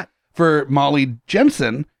you got? For Molly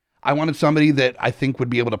Jensen, I wanted somebody that I think would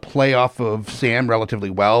be able to play off of Sam relatively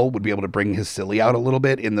well, would be able to bring his silly out a little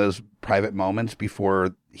bit in those private moments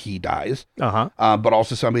before he dies. But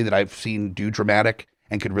also somebody that I've seen do dramatic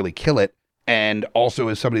and could really kill it. And also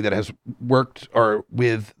is somebody that has worked or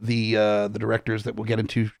with the directors that we'll get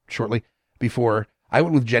into shortly before. I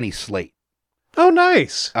went with Jenny Slate. Oh,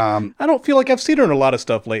 nice. I don't feel like I've seen her in a lot of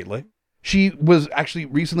stuff lately. She was actually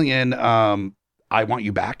recently in I Want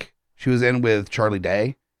You Back. She was in with Charlie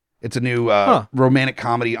Day. It's a new romantic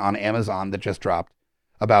comedy on Amazon that just dropped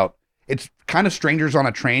about, it's kind of strangers on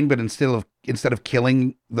a train, but instead of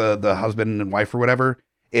killing the husband and wife or whatever,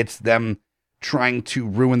 it's them trying to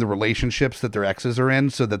ruin the relationships that their exes are in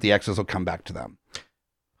so that the exes will come back to them.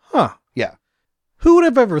 Huh. Yeah. Who would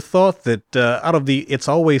have ever thought that out of the It's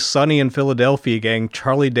Always Sunny in Philadelphia gang,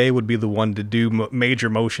 Charlie Day would be the one to do major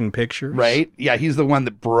motion pictures? Right? Yeah, he's the one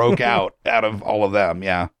that broke out of all of them,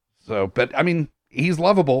 yeah. So, but, I mean, he's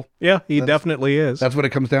lovable. Yeah, he definitely is. That's what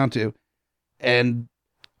it comes down to. And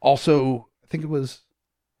also, I think it was,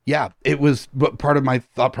 but part of my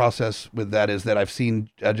thought process with that is that I've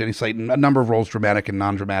seen Jenny Slate in a number of roles, dramatic and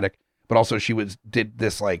non-dramatic, but also she did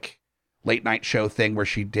this, like, late night show thing where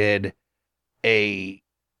she did a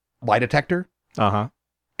lie detector.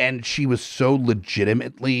 And she was so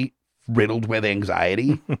legitimately riddled with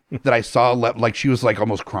anxiety that I saw, like, she was like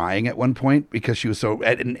almost crying at one point because she was so,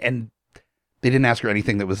 and they didn't ask her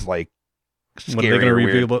anything that was like scary. What are they going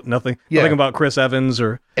to reveal? Nothing about Chris Evans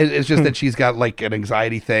or. It's just that she's got like an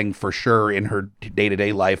anxiety thing for sure in her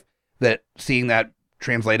day-to-day life, that seeing that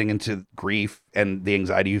translating into grief and the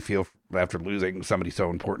anxiety you feel after losing somebody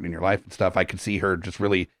so important in your life and stuff, I could see her just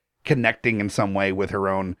really connecting in some way with her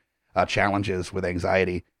own challenges with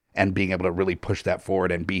anxiety and being able to really push that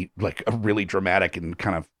forward and be like a really dramatic and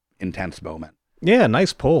kind of intense moment. Yeah,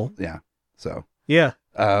 nice pull. Yeah. So. Yeah.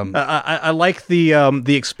 I like the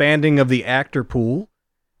expanding of the actor pool.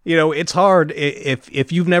 You know, it's hard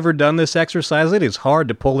if you've never done this exercise. It is hard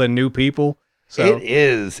to pull in new people. So. It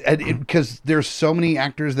is, because there's so many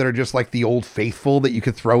actors that are just like the old faithful that you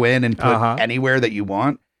could throw in and put anywhere that you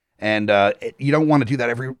want. And you don't want to do that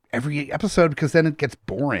every episode because then it gets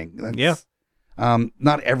boring.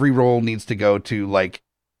 Not every role needs to go to like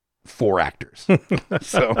 4 actors.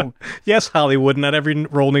 So yes, Hollywood, not every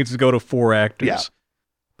role needs to go to 4 actors. Yeah.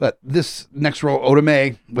 But this next role, Oda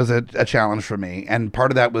Mae, was a challenge for me. And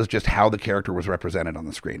part of that was just how the character was represented on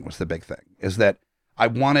the screen was the big thing. Is that I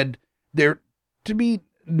wanted there to be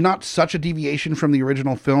not such a deviation from the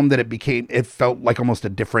original film that it felt like almost a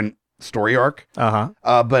different story arc,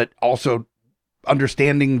 but also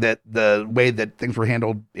understanding that the way that things were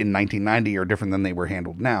handled in 1990 are different than they were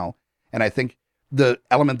handled now. And I think the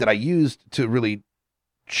element that I used to really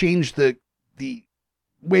change the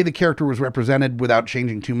way the character was represented without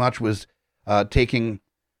changing too much was taking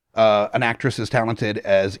an actress as talented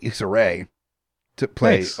as Issa Rae to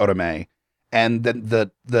play Oda Mae. And then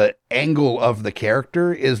the angle of the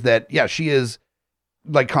character is that, yeah, she is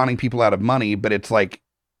like conning people out of money, but it's like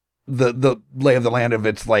the lay of the land of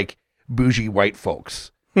it's like bougie white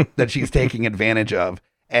folks that she's taking advantage of.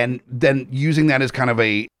 And then using that as kind of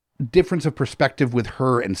a difference of perspective with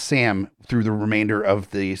her and Sam through the remainder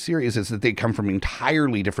of the series is that they come from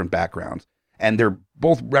entirely different backgrounds and they're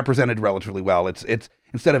both represented relatively well. It's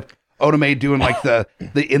instead of Oda Mae doing like the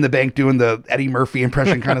in the bank doing the Eddie Murphy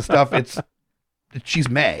impression kind of stuff, she's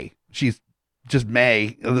Mae. She's just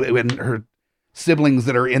Mae, and her siblings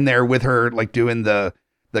that are in there with her, like doing the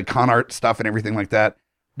con art stuff and everything like that.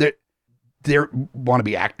 they want to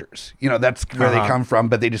be actors. You know, that's where they come from,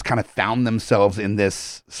 but they just kind of found themselves in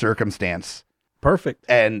this circumstance. Perfect.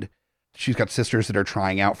 And she's got sisters that are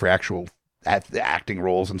trying out for actual acting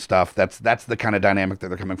roles and stuff. That's the kind of dynamic that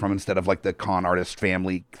they're coming from, instead of like the con artist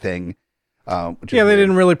family thing. They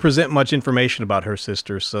didn't really present much information about her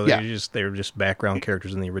sisters, so they're just background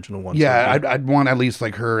characters in the original one. Yeah, so I'd want at least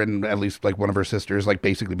like her and at least like one of her sisters, like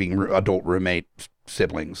basically being adult roommate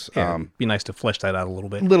siblings. Be nice to flesh that out a little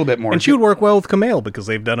bit more. And she would work well with Kumail because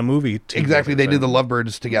they've done a movie together. Exactly, they did the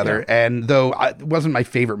Lovebirds together, and though it wasn't my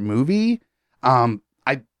favorite movie, I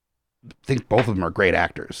think both of them are great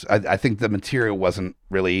actors. I think the material wasn't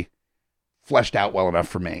really fleshed out well enough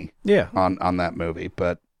for me. Yeah, on that movie,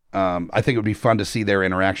 but. I think it would be fun to see their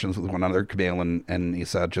interactions with one another, Kumail and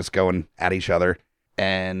Issa, just going at each other.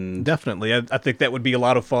 And definitely, I think that would be a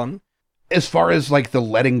lot of fun. As far as like the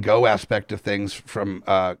letting go aspect of things from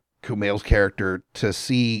Kumail's character, to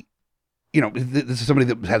see, you know, this is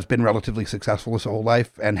somebody that has been relatively successful his whole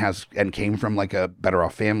life and came from like a better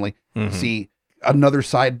off family. Mm-hmm. See another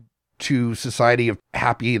side to society of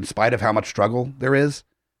happy in spite of how much struggle there is,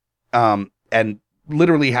 and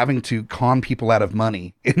literally having to con people out of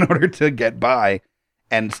money in order to get by,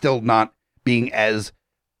 and still not being as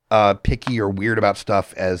picky or weird about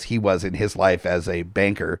stuff as he was in his life as a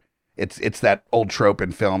banker. It's that old trope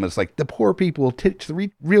in film. It's like the poor people teach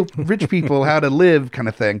the real rich people how to live kind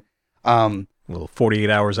of thing. A little 48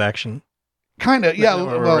 Hours action. Kind of, yeah.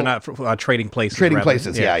 Or not Trading Places. Trading rather.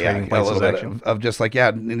 Places, yeah. Trading Places a little bit of just like,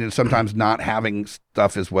 sometimes not having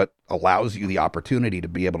stuff is what allows you the opportunity to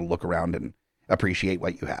be able to look around and appreciate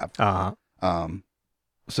what you have.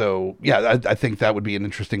 So yeah, I think that would be an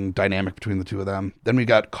interesting dynamic between the two of them. Then we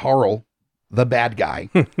got Carl, the bad guy.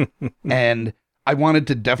 And I wanted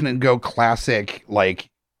to definitely go classic, like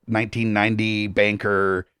 1990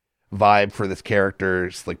 banker vibe for this character,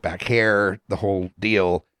 slick back hair, the whole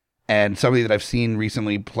deal. And somebody that I've seen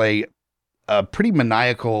recently play a pretty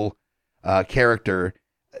maniacal character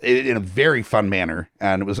in a very fun manner.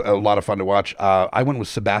 And it was a lot of fun to watch. I went with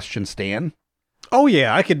Sebastian Stan. Oh,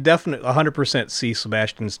 yeah, I could definitely 100% see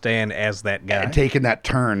Sebastian Stan as that guy. And taking that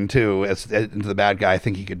turn, too, as into the bad guy. I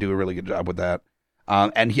think he could do a really good job with that.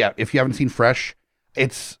 And yeah, if you haven't seen Fresh,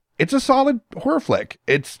 it's a solid horror flick.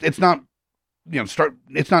 It's not,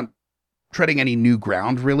 it's not treading any new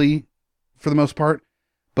ground, really, for the most part,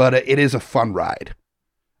 but it is a fun ride.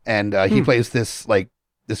 And he plays this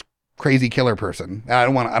crazy killer person. I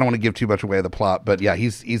don't want to give too much away of the plot, but yeah,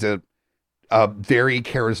 he's a very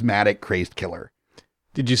charismatic, crazed killer.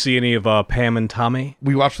 Did you see any of Pam and Tommy?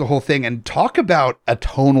 We watched the whole thing, and talk about a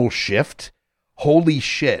tonal shift. Holy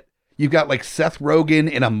shit. You've got like Seth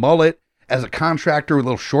Rogen in a mullet as a contractor with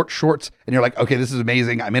little short shorts, and you're like, okay, this is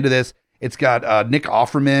amazing. I'm into this. It's got Nick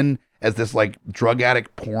Offerman as this like drug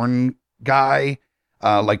addict porn guy,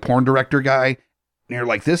 like porn director guy. And you're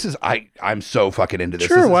like, I'm so fucking into this.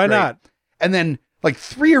 Sure, this why great. not? And then like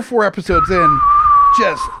 3 or 4 episodes in,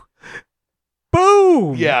 just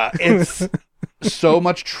boom. Yeah, it's so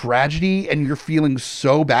much tragedy, and you're feeling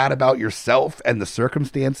so bad about yourself and the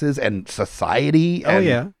circumstances and society. Oh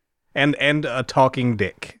yeah, and a talking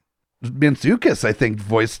dick. Mantzoukas, I think,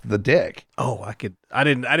 voiced the dick. Oh, I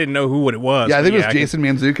didn't know who it was. Yeah, I think it was Jason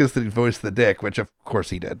Mantzoukas that voiced the dick, which of course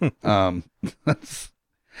he did.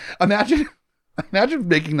 Imagine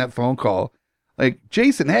making that phone call, like,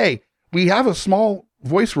 Jason, hey, we have a small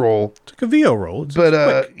voice role. It's like a VO role.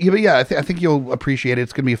 I think you'll appreciate it.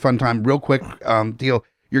 It's going to be a fun time. Real quick deal.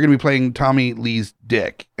 You're going to be playing Tommy Lee's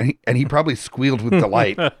dick. And he probably squealed with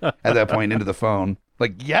delight at that point into the phone.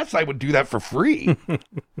 Like, yes, I would do that for free.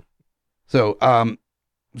 So,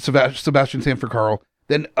 Sebastian Stan for Carl.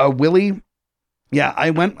 Then Willie. Yeah,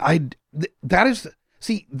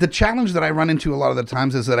 the challenge that I run into a lot of the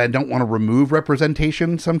times is that I don't want to remove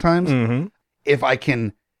representation sometimes. Mm-hmm. If I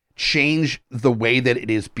can change the way that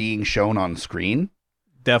it is being shown on screen.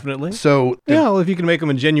 Definitely. So if you can make him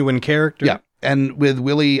a genuine character. Yeah. And with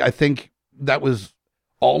Willie, I think that was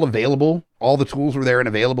all available. All the tools were there and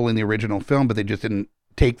available in the original film, but they just didn't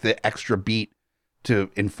take the extra beat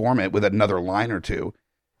to inform it with another line or two.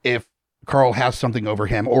 If Carl has something over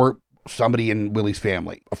him, or somebody in Willie's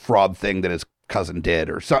family, a fraud thing that his cousin did,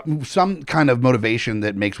 or some kind of motivation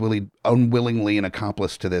that makes Willie unwillingly an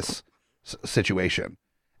accomplice to this situation.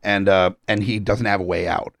 And he doesn't have a way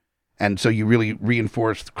out. And so you really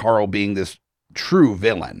reinforced Carl being this true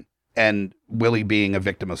villain and Willie being a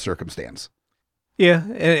victim of circumstance. Yeah,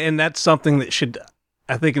 and that's something that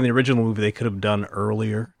I think in the original movie they could have done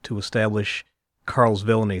earlier to establish Carl's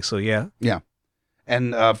villainy. So yeah. Yeah.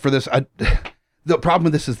 And for this, The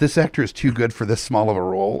problem with this actor is too good for this small of a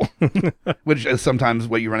role, which is sometimes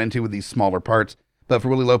what you run into with these smaller parts. But for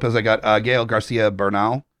Willie Lopez, I got Gael Garcia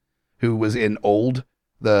Bernal, who was in Old,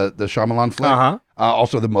 the Shyamalan flick.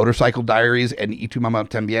 Also the Motorcycle Diaries and Y Tu Mamá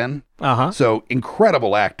También. So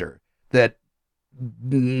incredible actor that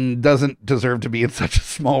doesn't deserve to be in such a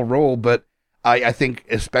small role. But I think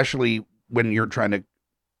especially when you're trying to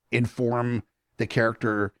inform the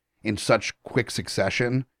character in such quick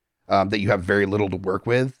succession, that you have very little to work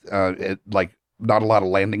with, like not a lot of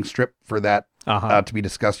landing strip for that to be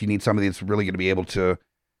discussed. You need somebody that's really going to be able to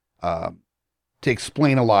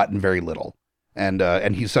explain a lot in very little.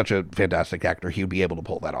 And he's such a fantastic actor. He would be able to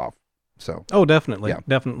pull that off. So. Oh, definitely. Yeah.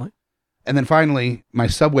 Definitely. And then finally, my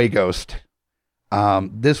Subway Ghost.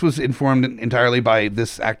 This was informed entirely by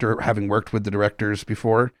this actor having worked with the directors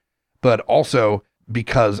before, but also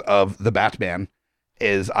because of the Batman.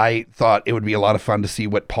 Is I thought it would be a lot of fun to see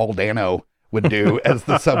what Paul Dano would do as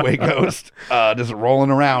the Subway Ghost, just rolling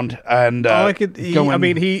around and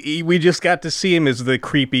we just got to see him as the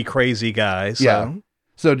creepy, crazy guy. So. Yeah,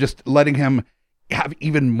 so just letting him have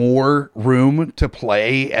even more room to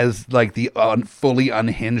play as like the fully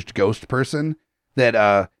unhinged ghost person.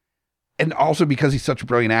 That and also because he's such a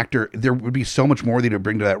brilliant actor, there would be so much more that he would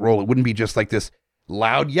bring to that role. It wouldn't be just like this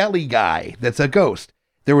loud, yelly guy that's a ghost.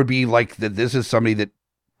 There would be like that. This is somebody that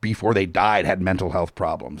before they died had mental health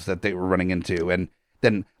problems that they were running into. And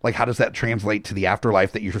then like, how does that translate to the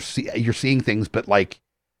afterlife that you're seeing things, but like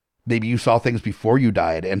maybe you saw things before you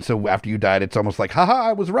died. And so after you died, it's almost like, haha,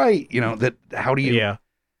 I was right. You know, that how do you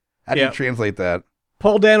translate that?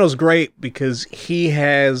 Paul Dano's great because he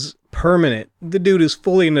has the dude is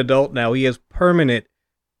fully an adult now. He has permanent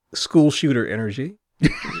school shooter energy.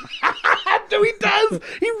 No, he does.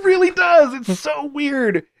 He really does. It's so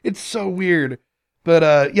weird.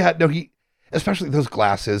 But he, especially those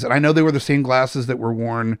glasses, and I know they were the same glasses that were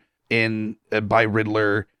worn in by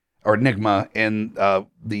Riddler or Enigma in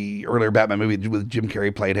the earlier Batman movie with Jim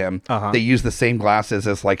Carrey played him. They use the same glasses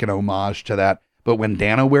as like an homage to that. But when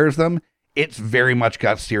Dano wears them, it's very much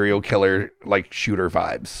got serial killer like shooter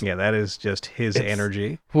vibes. Yeah, that is just his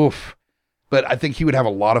energy. Oof. But I think he would have a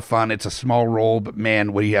lot of fun. It's a small role, but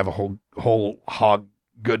man, would he have a whole hog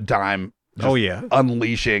good time.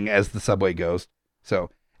 Unleashing as the Subway Ghost. So,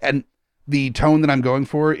 and the tone that I'm going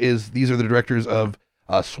for is these are the directors of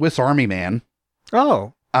Swiss Army Man.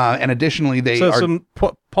 Oh. And additionally, they are some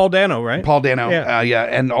Paul Dano, right? Paul Dano. Yeah.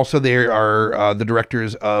 And also they are the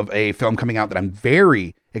directors of a film coming out that I'm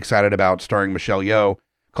very excited about starring Michelle Yeoh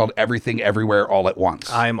called Everything Everywhere All at Once.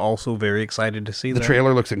 I'm also very excited to see that. The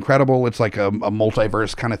trailer looks incredible. It's like a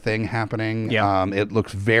multiverse kind of thing happening. Yeah. It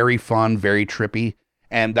looks very fun, very trippy.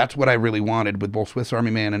 And that's what I really wanted with both Swiss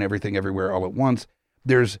Army Man and Everything Everywhere All at Once.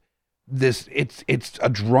 There's this, it's a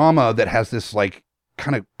drama that has this like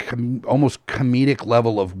kind of almost comedic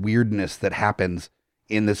level of weirdness that happens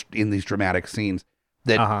in these dramatic scenes.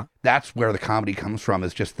 That's where the comedy comes from,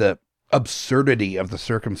 is just the absurdity of the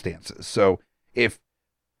circumstances. So if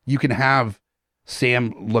you can have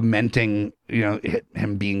Sam lamenting,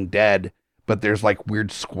 him being dead, but there's like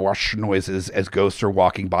weird squash noises as ghosts are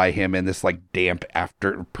walking by him in this like damp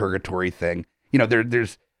after purgatory thing.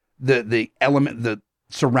 There's the element, the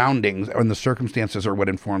surroundings and the circumstances are what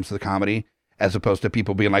informs the comedy, as opposed to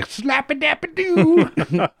people being like slap-a-dap-a-doo.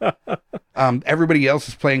 Everybody else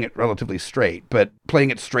is playing it relatively straight, but playing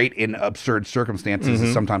it straight in absurd circumstances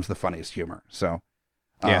is sometimes the funniest humor. So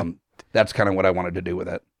that's kind of what I wanted to do with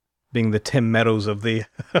it. Being the Tim Meadows of the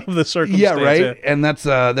circumstance. Yeah, right. And that's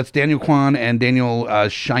Daniel Kwan and Daniel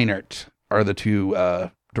Scheinert are the two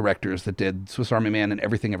directors that did Swiss Army Man and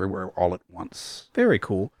Everything Everywhere All at Once. Very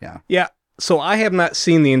cool. Yeah. Yeah. So I have not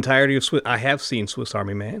seen the entirety of I have seen Swiss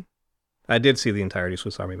Army Man. I did see the entirety of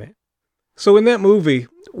Swiss Army Man. So in that movie,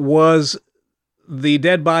 was the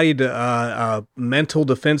dead body a mental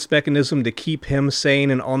defense mechanism to keep him sane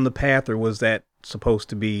and on the path, or was that supposed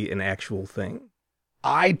to be an actual thing?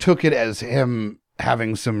 I took it as him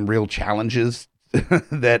having some real challenges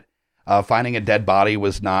that finding a dead body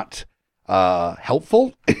was not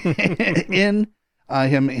helpful in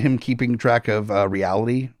him keeping track of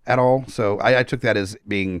reality at all. So I took that as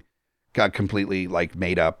being completely like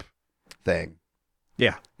made up thing.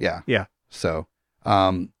 Yeah. So,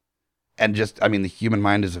 and just, the human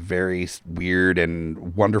mind is a very weird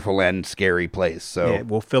and wonderful and scary place. So it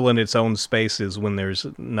will fill in its own spaces when there's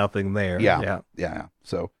nothing there. Yeah.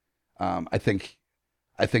 So, I think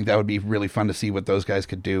that would be really fun to see what those guys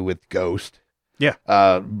could do with Ghost. Yeah.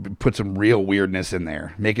 Put some real weirdness in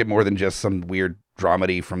there. Make it more than just some weird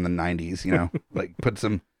dramedy from the 90s, like put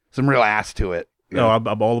some real ass to it. No,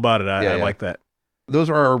 I'm all about it. I like that. those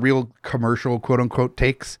are our real commercial quote unquote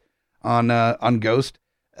takes on Ghost.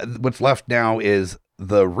 What's left now is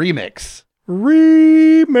the remix.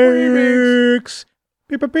 Remix.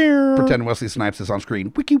 Pretend Wesley Snipes is on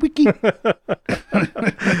screen. Wiki wiki.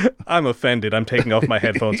 I'm offended. I'm taking off my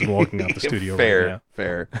headphones and walking out the studio. Fair, right now.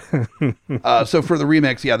 fair. So for the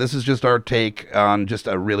remix, yeah, this is just our take on just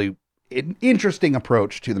a really interesting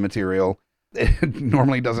approach to the material. It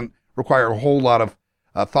normally doesn't require a whole lot of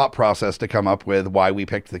thought process to come up with why we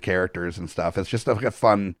picked the characters and stuff. It's just a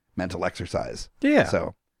fun mental exercise.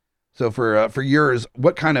 Yeah. So for yours,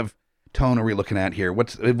 what kind of tone are we looking at here?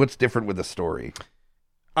 What's different with the story?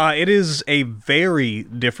 It is a very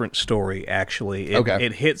different story, actually. Okay.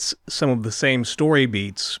 It hits some of the same story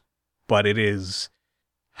beats, but it's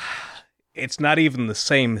not even the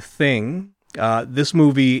same thing. This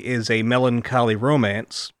movie is a melancholy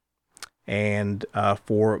romance, and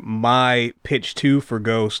for my pitch 2 for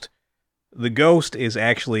Ghost, the ghost is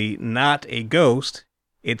actually not a ghost.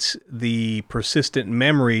 It's the persistent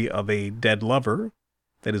memory of a dead lover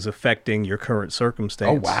that is affecting your current circumstance.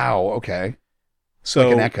 Oh, wow. Okay. So,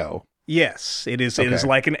 like an echo. Yes, it is. Okay. It is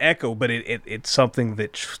like an echo, but it's something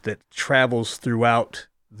that travels throughout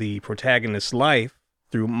the protagonist's life,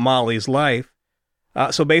 through Molly's life.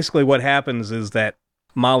 So basically what happens is that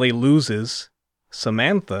Molly loses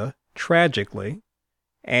Samantha tragically,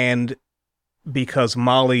 and because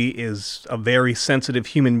Molly is a very sensitive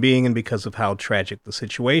human being and because of how tragic the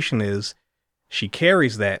situation is, she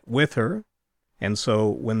carries that with her. And so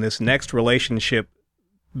when this next relationship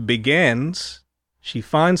begins, she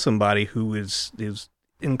finds somebody who is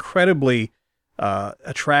incredibly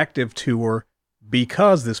attractive to her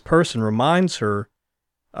because this person reminds her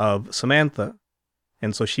of Samantha.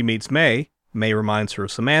 And so she meets May. May reminds her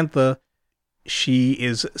of Samantha. She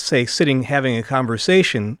is, say, sitting having a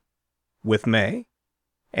conversation with May,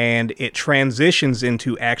 and it transitions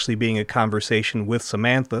into actually being a conversation with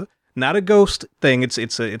Samantha. Not a ghost thing.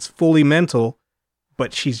 It's fully mental,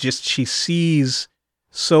 but she sees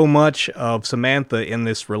so much of Samantha in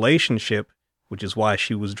this relationship, which is why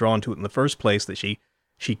she was drawn to it in the first place, that she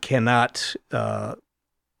can't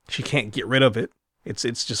get rid of it.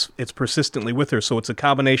 It's persistently with her. So it's a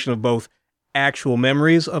combination of both actual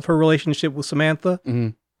memories of her relationship with Samantha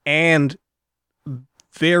and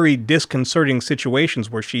very disconcerting situations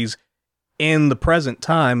where she's in the present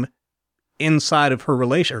time inside of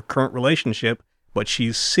her current relationship, but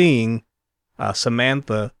she's seeing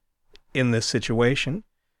Samantha in this situation.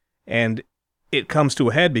 And it comes to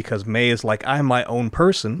a head because May is like, I'm my own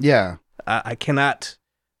person. Yeah. I can't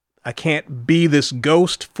be this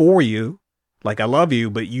ghost for you. Like, I love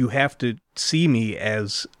you, but you have to see me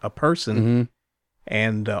as a person. Mm-hmm.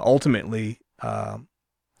 And ultimately,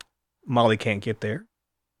 Molly can't get there.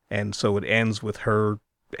 And so it ends with her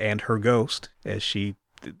and her ghost as she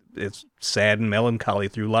is sad and melancholy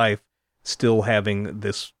through life, still having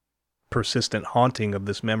this persistent haunting of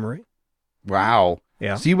this memory. Wow.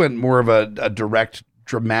 Yeah. So you went more of a direct,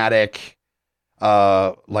 dramatic,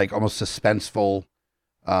 like almost suspenseful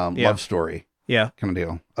love story. Yeah. Kind of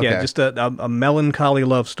deal. Okay. Yeah, just a melancholy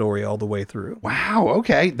love story all the way through. Wow.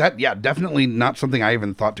 Okay. Definitely not something I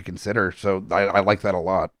even thought to consider. So I like that a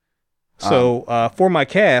lot. So for my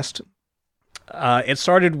cast, it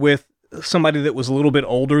started with somebody that was a little bit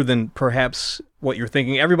older than perhaps what you're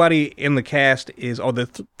thinking. Everybody in the cast is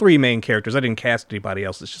the three main characters. I didn't cast anybody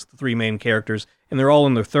else. It's just the three main characters, and they're all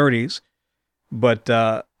in their 30s. But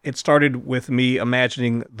it started with me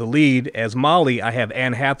imagining the lead as Molly. I have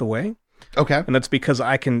Anne Hathaway. Okay. And that's because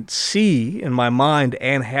I can see in my mind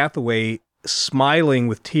Anne Hathaway smiling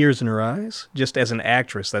with tears in her eyes, just as an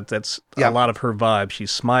actress. That's a lot of her vibe. She's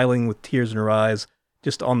smiling with tears in her eyes,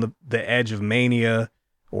 just on the edge of mania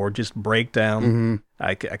or just breakdown. Mm-hmm.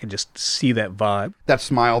 I could just see that vibe. That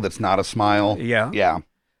smile that's not a smile. Yeah. Yeah.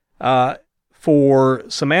 For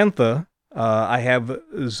Samantha, I have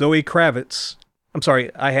Zoe Kravitz. I'm sorry,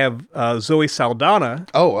 I have Zoe Saldana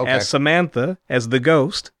as Samantha, as the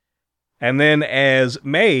ghost. And then as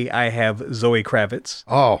May, I have Zoe Kravitz.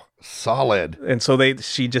 Oh, solid. And so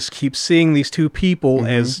she just keeps seeing these two people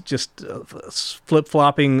as just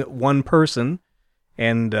flip-flopping one person.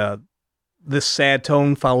 And this sad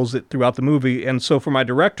tone follows it throughout the movie. And so for my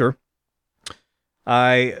director,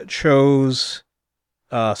 I chose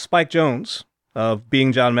Spike Jonze of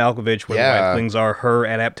Being John Malkovich, Where the Right Things Are, her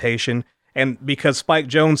adaptation. And because Spike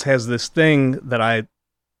Jonze has this thing that I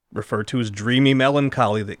refer to as dreamy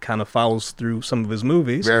melancholy that kind of follows through some of his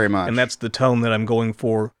movies. Very much. And that's the tone that I'm going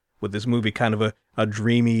for with this movie, kind of a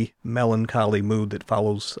dreamy, melancholy mood that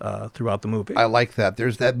follows throughout the movie. I like that.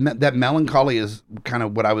 There's that melancholy is kind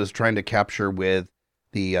of what I was trying to capture with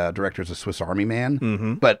The director's a Swiss Army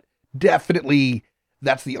Man, but definitely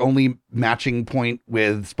that's the only matching point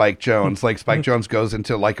with Spike Jonze. Like Spike Jonze goes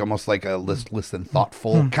into like almost like a listless and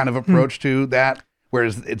thoughtful kind of approach to that,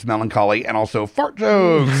 whereas it's melancholy and also fart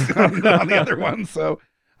jokes on the other one. So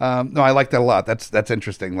no, I like that a lot. That's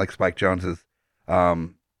interesting. Like Spike Jonze's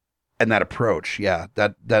and that approach, yeah,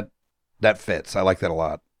 that fits. I like that a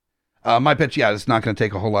lot. My pitch, yeah, it's not going to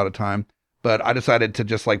take a whole lot of time, but I decided to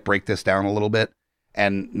just like break this down a little bit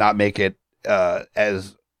and not make it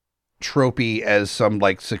as tropey as some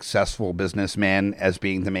like successful businessman as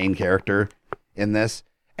being the main character in this,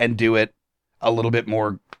 and do it a little bit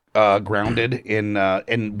more grounded in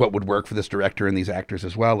what would work for this director and these actors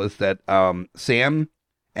as well. Is that Sam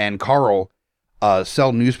and Carl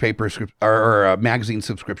sell newspapers or magazine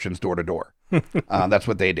subscriptions door to door. That's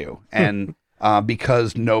what they do, and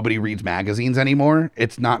because nobody reads magazines anymore,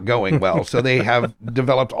 it's not going well. So they have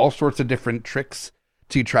developed all sorts of different tricks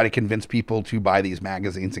to try to convince people to buy these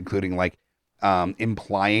magazines, including like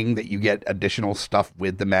implying that you get additional stuff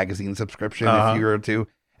with the magazine subscription if you were to.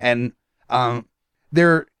 And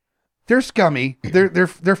they're scummy.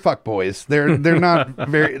 They're fuck boys. They're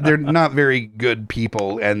not very good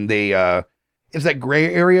people, and they it's that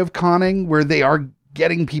gray area of conning where they are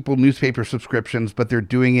getting people newspaper subscriptions, but they're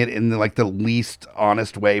doing it in the least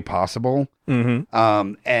honest way possible.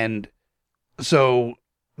 And so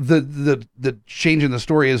the change in the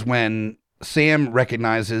story is when Sam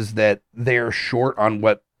recognizes that they're short on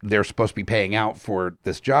what they're supposed to be paying out for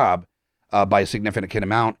this job by a significant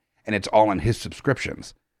amount, and it's all on his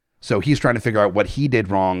subscriptions. So he's trying to figure out what he did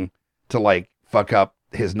wrong to like fuck up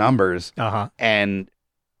his numbers. And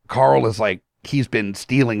Carl is like, he's been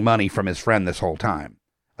stealing money from his friend this whole time,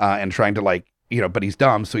 and trying to like, but he's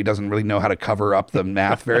dumb, so he doesn't really know how to cover up the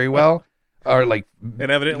math very well. Or like,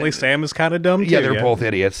 and evidently Sam is kind of dumb too. Yeah, they're both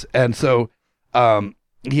idiots. And so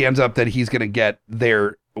he ends up that he's going to get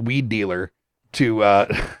their weed dealer to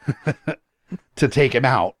to take him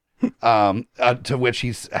out, to which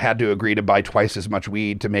he's had to agree to buy twice as much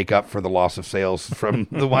weed to make up for the loss of sales from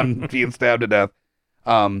the one being stabbed to death.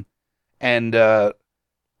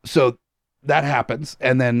 So that happens.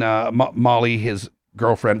 And then Molly, his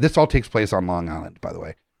girlfriend, this all takes place on Long Island, by the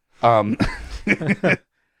way.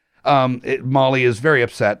 Molly is very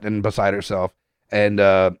upset and beside herself, and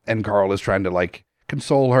Carl is trying to like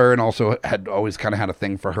console her, and also had always kind of had a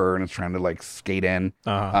thing for her, and is trying to like skate in,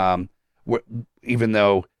 even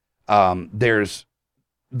though there's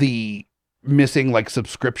the missing like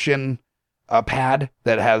subscription pad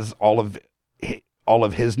that has all of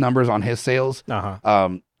his numbers on his sales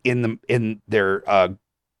in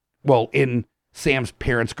Sam's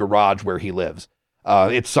parents' garage where he lives.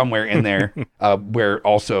 It's somewhere in there where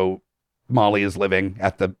also Molly is living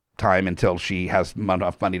at the time until she has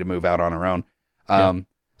enough money to move out on her own.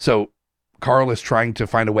 So Carl is trying to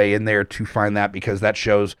find a way in there to find that, because that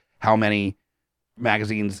shows how many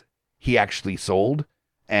magazines he actually sold,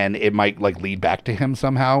 and it might like lead back to him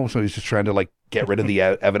somehow. So he's just trying to like get rid of the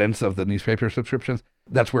evidence of the newspaper subscriptions.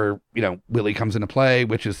 That's where, Willie comes into play,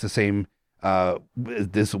 which is the same,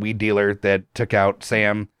 this weed dealer that took out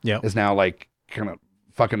Sam is now like kind of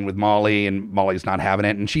fucking with Molly, and Molly's not having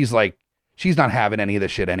it. And she's like, she's not having any of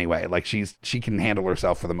this shit anyway. Like she can handle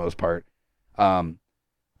herself for the most part.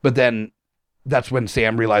 But then that's when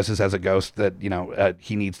Sam realizes as a ghost that,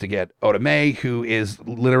 he needs to get Oda Mae, who is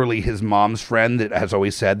literally his mom's friend that has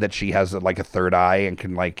always said that she has like a third eye and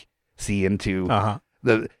can like see into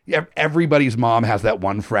everybody's mom has that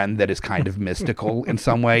one friend that is kind of mystical in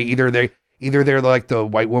some way. Either they're like the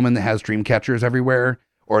white woman that has dream catchers everywhere,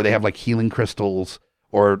 or they have like healing crystals,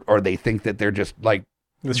 or they think that they're just like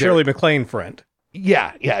the Shirley MacLaine friend.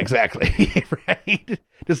 Yeah, exactly. Right.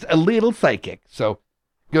 Just a little psychic. So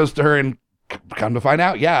goes to her, and come to find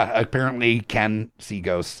out, apparently can see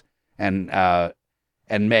ghosts, and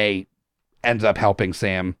Mae ends up helping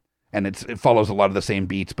Sam, and it follows a lot of the same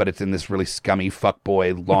beats, but it's in this really scummy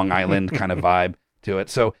fuckboy Long Island kind of vibe to it.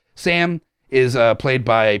 So Sam is played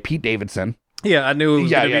by Pete Davidson. Yeah, I knew it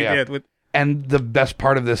was going to be. And the best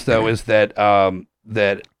part of this, though, is that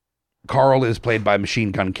that Carl is played by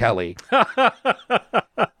Machine Gun Kelly.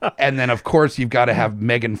 And then, of course, you've got to have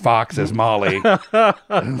Megan Fox as Molly.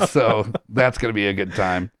 So that's going to be a good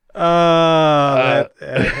time.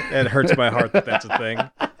 It hurts my heart that that's a thing.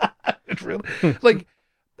 It's really like,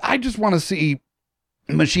 I just want to see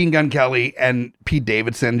Machine Gun Kelly and Pete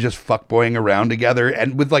Davidson just fuckboying around together,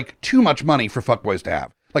 and with like too much money for fuckboys to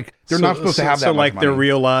have. Like they're not supposed to have that much like money. Their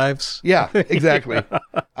real lives. Yeah, exactly.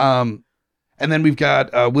 And then we've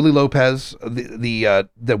got Willie Lopez,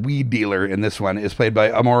 the weed dealer in this one, is played by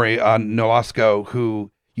Amaury Nolasco,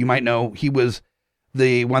 who you might know. He was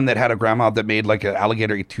The one that had a grandma that made like an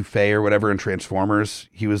alligator etouffee or whatever in Transformers.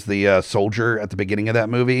 He was the soldier at the beginning of that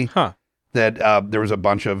movie. Huh. That there was a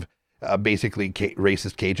bunch of basically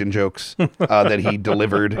racist Cajun jokes that he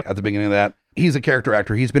delivered at the beginning of that. He's a character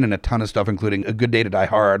actor. He's been in a ton of stuff, including A Good Day to Die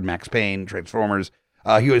Hard, Max Payne, Transformers.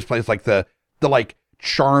 He always plays like the like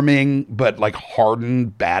charming but like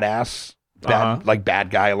hardened badass, like bad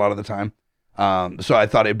guy a lot of the time. So I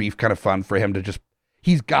thought it'd be kind of fun for him to just,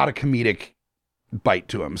 he's got a comedic bite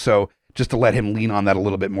to him. So just to let him lean on that a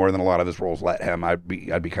little bit more than a lot of his roles let him, I'd be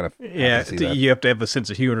kind of yeah. You have to have a sense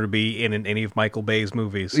of humor to be in any of Michael Bay's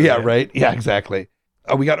movies. So yeah, right. Yeah, exactly.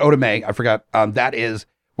 Oh, we got Oda Mae. I forgot. That is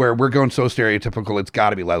where we're going so stereotypical. It's got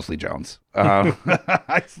to be Leslie Jones.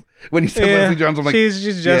 When you said Leslie Jones, I'm like, she's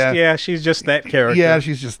just that character. Yeah,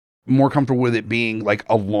 she's just more comfortable with it being like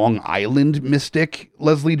a Long Island mystic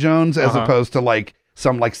Leslie Jones as opposed to like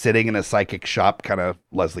some like sitting in a psychic shop kind of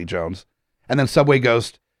Leslie Jones. And then Subway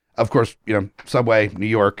Ghost, of course, Subway, New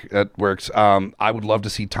York, that works. I would love to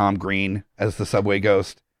see Tom Green as the Subway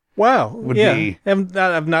Ghost. Wow.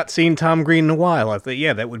 I've not seen Tom Green in a while. I thought,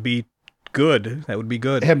 that would be good. That would be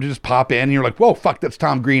good. Him to just pop in and you're like, whoa, fuck, that's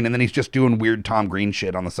Tom Green. And then he's just doing weird Tom Green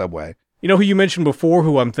shit on the subway. You know who you mentioned before,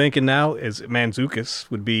 who I'm thinking now is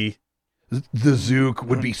Mantzoukas would be. The Zook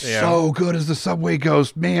would be so good as the Subway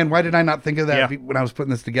Ghost. Man, why did I not think of that when I was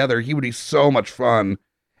putting this together? He would be so much fun.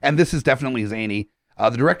 And this is definitely zany.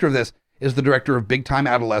 The director of this is the director of Big Time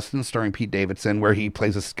Adolescence, starring Pete Davidson, where he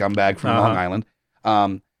plays a scumbag from Long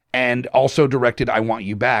Island. And also directed I Want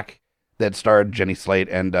You Back, that starred Jenny Slate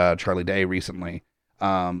and Charlie Day recently,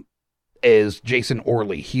 is Jason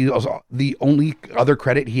Orley. He also, the only other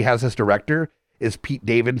credit he has as director is Pete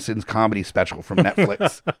Davidson's comedy special from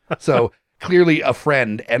Netflix. So clearly a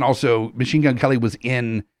friend. And also Machine Gun Kelly was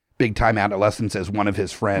in Big Time Adolescence as one of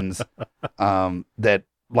his friends that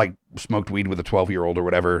like smoked weed with a 12-year-old or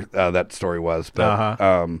whatever that story was. But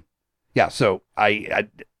so I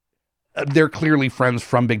they're clearly friends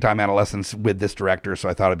from Big Time Adolescence with this director, so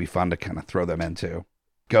I thought it'd be fun to kind of throw them into.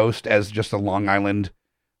 Ghost as just a Long Island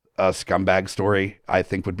scumbag story, I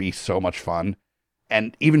think would be so much fun.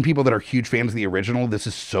 And even people that are huge fans of the original, this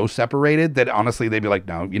is so separated that honestly they'd be like,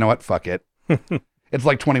 no, you know what? Fuck it. It's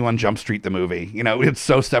like 21 Jump Street, the movie. It's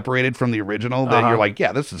so separated from the original that you're like,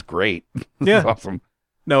 yeah, this is great. This is awesome.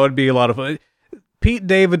 No, it'd be a lot of fun. Pete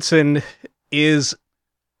Davidson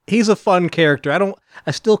he's a fun character.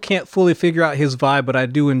 I still can't fully figure out his vibe, but I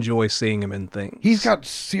do enjoy seeing him in things. He's got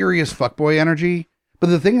serious fuckboy energy. But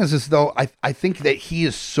the thing is though, I think that he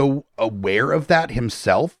is so aware of that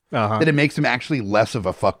himself that it makes him actually less of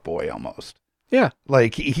a fuckboy almost. Yeah.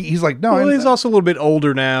 Like he's like, no. Well, he's also a little bit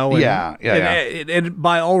older now. And, and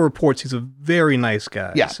by all reports, he's a very nice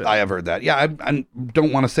guy. Yeah, so. I have heard that. Yeah, I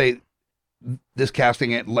don't want to say this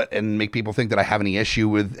casting it and make people think that I have any issue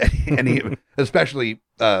with any, especially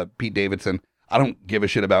Pete Davidson. I don't give a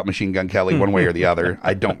shit about Machine Gun Kelly one way or the other.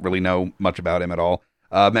 I don't really know much about him at all.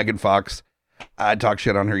 Megan Fox, I talked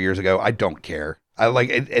shit on her years ago. I don't care. I like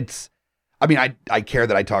it, I care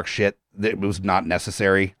that I talk shit that was not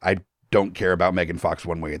necessary. I don't care about Megan Fox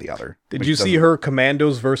one way or the other. Did you see her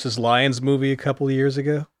Commandos versus Lions movie a couple of years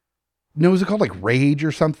ago? No, was it called like Rage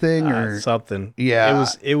or something or something? Yeah,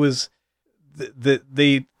 it was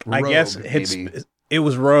the I Rogue, guess it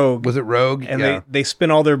was Rogue. Was it Rogue? And they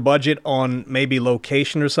spent all their budget on maybe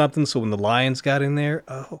location or something. So when the Lions got in there,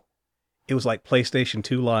 it was like PlayStation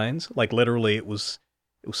 2 Lions. Like literally, it was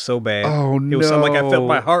so bad. Oh no! It was something like I felt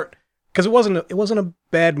my heart because it wasn't a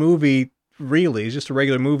bad movie really. It's just a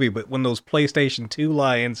regular movie. But when those PlayStation 2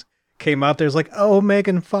 Lions came out, there's like, oh,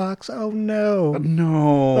 Megan Fox. Oh no!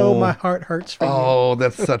 No! Oh, my heart hurts for you. Oh,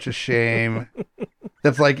 that's such a shame.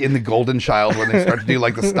 That's like in The Golden Child when they start to do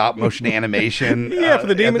like the stop motion animation. For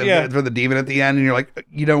the demon. For the demon at the end, and you're like,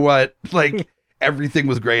 you know what? Like everything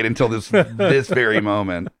was great until this very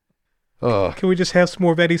moment. Oh. Can we just have some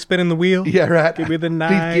more Eddie spinning the wheel? Yeah, right. Give me the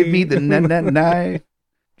knife. Please give me the knife.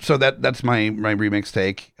 So that's my remix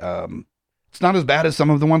take. It's not as bad as some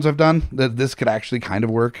of the ones I've done. This could actually kind of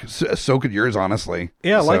work. So could yours, honestly.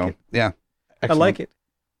 Yeah, I like it. Yeah, excellent. I like it.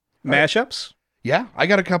 Mashups. Yeah, I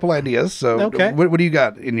got a couple ideas. So, okay. What do you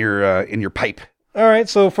got in your pipe? All right.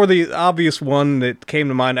 So for the obvious one that came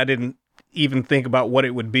to mind, I didn't even think about what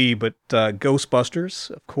it would be, but Ghostbusters,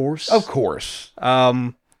 of course. Of course.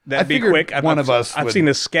 That'd be quick. I've seen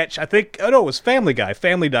a sketch. I think. Oh no, it was Family Guy.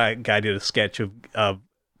 Family Guy did a sketch of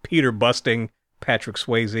Peter busting Patrick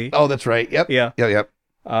Swayze. Oh, that's right. Yep. Yeah. Yep.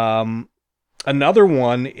 Another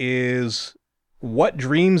one is What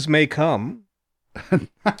Dreams May Come,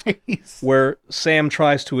 Nice. where Sam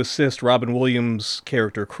tries to assist Robin Williams'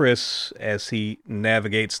 character Chris as he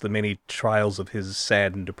navigates the many trials of his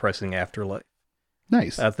sad and depressing afterlife.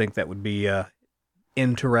 Nice. I think that would be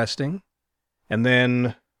interesting. And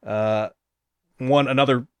then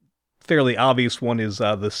another fairly obvious one is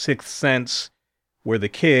The Sixth Sense, where the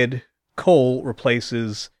kid, Cole,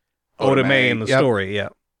 replaces Oda Mae in the story. Yeah.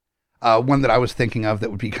 One that I was thinking of that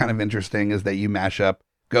would be kind of interesting is that you mash up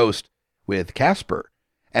Ghost with Casper.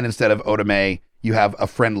 And instead of Oda Mae, you have a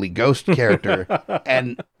friendly ghost character.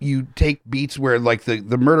 And you take beats where like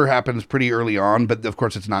the murder happens pretty early on, but of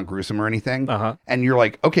course it's not gruesome or anything. Uh-huh. And you're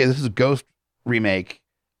like, okay, this is a Ghost remake.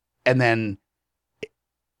 And then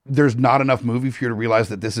there's not enough movie for you to realize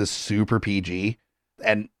that this is super PG.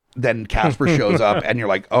 And then Casper shows up and you're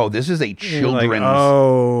like, oh, this is a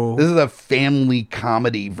children's, this is a family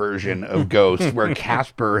comedy version of Ghost where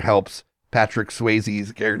Casper helps Patrick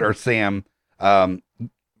Swayze's character, Sam, find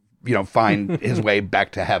his way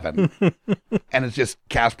back to heaven. And it's just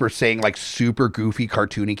Casper saying like super goofy,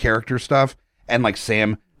 cartoony character stuff. And like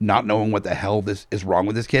Sam not knowing what the hell this is wrong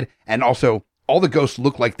with this kid. And also all the ghosts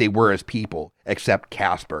look like they were as people, except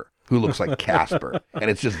Casper, who looks like Casper. And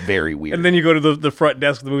it's just very weird. And then you go to the front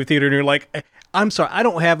desk of the movie theater and you're like, I'm sorry, I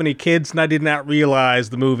don't have any kids and I did not realize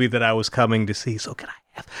the movie that I was coming to see. So can I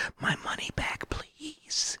have my money back,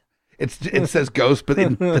 please? It says Ghost, but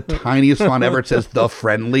in the tiniest font ever, it says The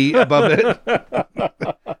Friendly above it.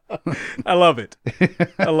 I love it.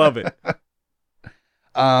 I love it.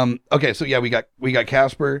 Okay, so yeah, we got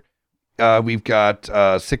Casper. We've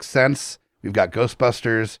got Sixth Sense. We've got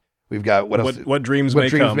Ghostbusters. We've got what else? What Dreams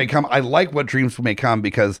May Come. I like What Dreams May Come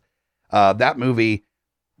because that movie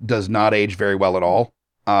does not age very well at all.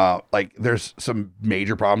 Like there's some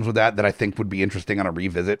major problems with that I think would be interesting on a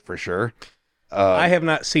revisit for sure. I have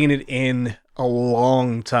not seen it in a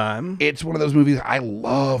long time. It's one of those movies I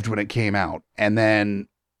loved when it came out. And then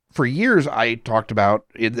for years I talked about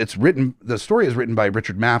it. The story is written by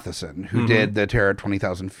Richard Matheson, who did The Terror at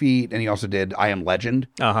 20,000 Feet. And he also did I Am Legend.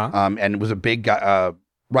 And was a big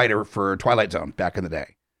writer for Twilight Zone back in the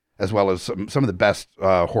day, as well as some of the best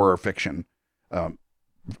horror fiction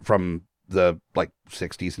from the like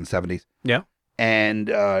 60s and 70s. Yeah. And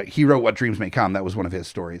he wrote What Dreams May Come. That was one of his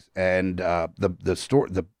stories. And the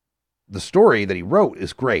story that he wrote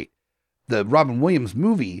is great. The Robin Williams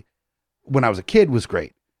movie, when I was a kid, was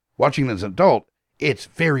great. Watching it as an adult, it's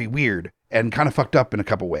very weird and kind of fucked up in a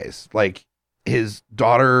couple ways. Like his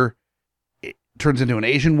daughter turns into an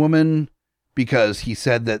Asian woman because he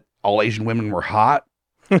said that all Asian women were hot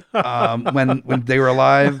when they were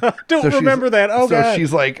alive. Don't remember that. Oh, so God.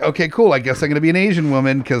 She's like, okay, cool. I guess I'm going to be an Asian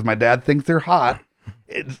woman because my dad thinks they're hot.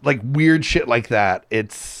 It's like weird shit like that.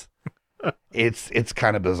 It's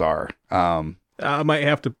kind of bizarre. I might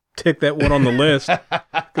have to tick that one on the list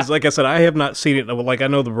because, like I said, I have not seen it. Like I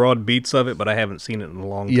know the broad beats of it, but I haven't seen it in a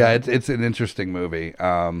long time. Yeah, it's an interesting movie.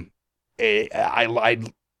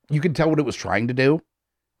 You could tell what it was trying to do,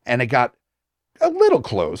 and it got a little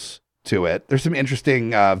close to it. There's some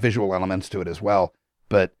interesting visual elements to it as well,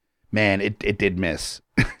 but man, it did miss.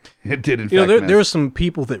 It did in fact miss. There are some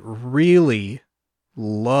people that really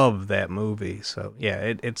love that movie, so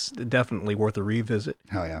yeah, it's definitely worth a revisit.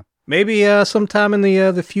 Hell yeah. Maybe sometime in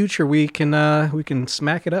the future we can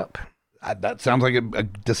smack it up. That sounds like a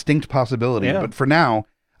distinct possibility. Yeah. But for now,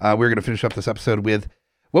 we're going to finish up this episode with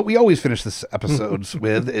what we always finish this episodes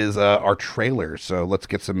with is our trailer. So let's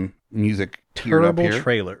get some music teared up here. Terrible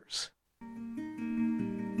trailers.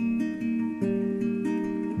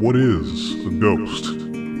 What is a ghost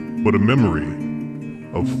but a memory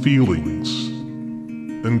of feelings,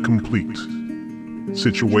 incomplete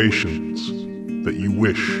situations that you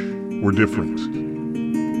wish were different?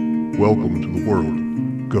 Welcome to the world,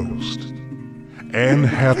 Ghost. Anne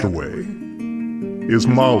Hathaway is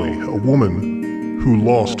Molly, a woman who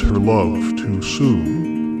lost her love too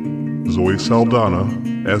soon. Zoe Saldana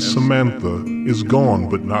as Samantha is gone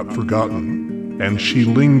but not forgotten, and she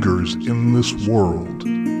lingers in this world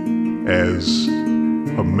as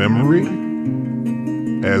a memory,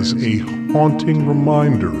 as a haunting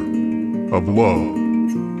reminder of love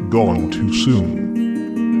gone too soon.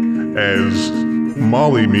 As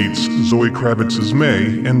Molly meets Zoe Kravitz's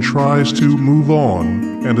May and tries to move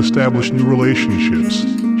on and establish new relationships,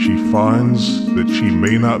 she finds that she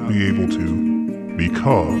may not be able to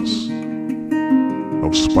because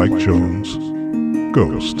of Spike Jonze'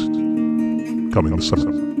 Ghost, coming this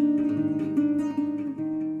summer.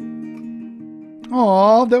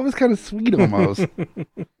 Aw, that was kind of sweet almost.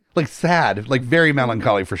 Like sad, like very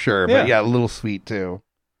melancholy for sure, but yeah, a little sweet too.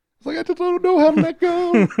 It's like, I just don't know how to let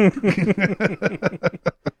go.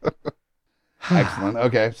 Excellent.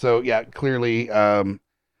 Okay, so yeah, clearly I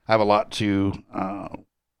have a lot to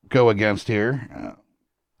go against here. And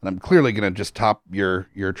I'm clearly going to just top your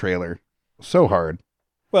trailer so hard.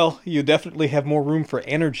 Well, you definitely have more room for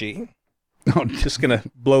energy. I'm just going to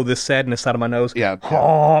blow this sadness out of my nose. Yeah.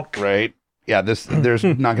 Honk. Right. Yeah, there's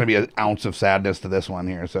not going to be an ounce of sadness to this one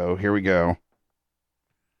here. So here we go.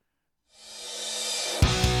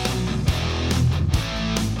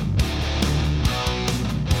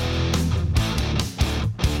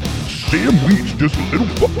 Sam Wheat's just a little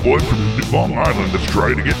fuckboy from Long Island that's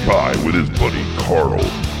trying to get by with his buddy Carl,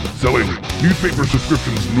 selling newspaper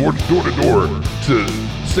subscriptions door to door to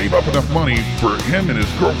save up enough money for him and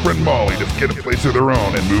his girlfriend Molly to get a place of their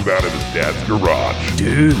own and move out of his dad's garage.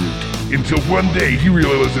 Dude. Until one day he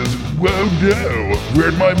realizes, whoa no,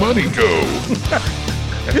 where'd my money go?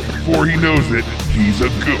 And before he knows it, he's a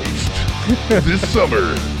ghost. This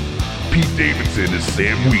summer, Pete Davidson is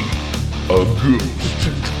Sam Wheat, a ghost,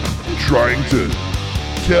 trying to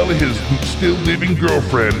tell his still living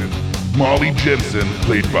girlfriend, Molly Jensen,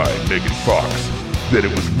 played by Megan Fox, that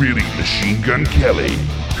it was really Machine Gun Kelly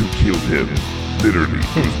who killed him. Literally,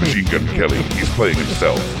 it was Machine Gun Kelly. He's playing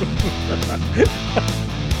himself.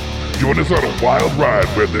 Join us on a wild ride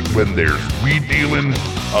when there's weed dealing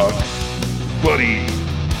buddy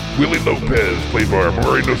Willie Lopez, played by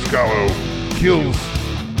Amaury Noscalo, kills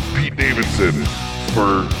Pete Davidson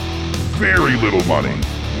for very little money.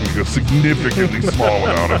 A significantly small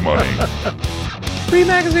amount of money. Free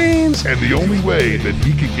magazines! And the only way that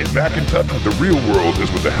he can get back in touch with the real world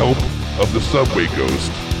is with the help of the subway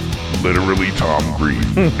ghost, literally Tom Green.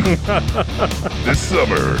 This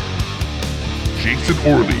summer, Jason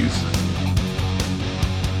Orley's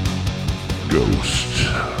Ghost.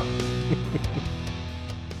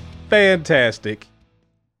 Fantastic.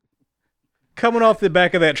 Coming off the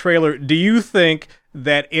back of that trailer, do you think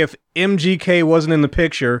that if MGK wasn't in the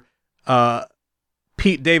picture,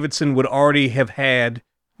 Pete Davidson would already have had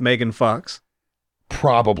Megan Fox?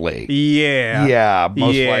 Probably. Yeah. Yeah,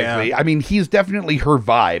 most likely. I mean, he's definitely her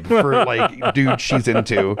vibe for, like, dude she's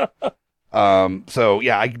into. So,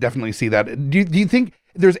 yeah, I definitely see that. Do you think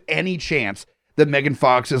there's any chance that Megan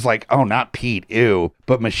Fox is like, oh, not Pete, ew,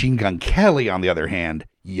 but Machine Gun Kelly, on the other hand,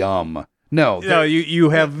 yum? No,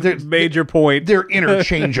 you have made your point. They're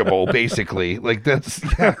interchangeable, basically. Like, that's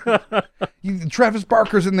Travis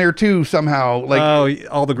Barker's in there too somehow. Like,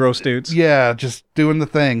 all the gross dudes. Yeah, just doing the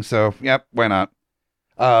thing. So, yep, why not?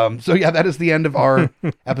 So yeah, that is the end of our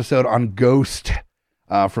episode on Ghost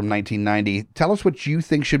from 1990. Tell us what you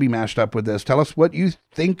think should be mashed up with this. Tell us what you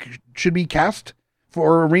think should be cast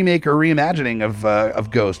for a remake or reimagining of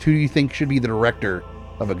Ghost. Who do you think should be the director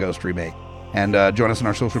of a Ghost remake? And join us on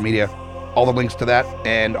our social media. All the links to that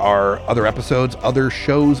and our other episodes, other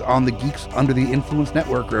shows on the Geeks Under the Influence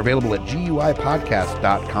Network are available at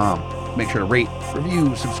GUIPodcast.com. Make sure to rate,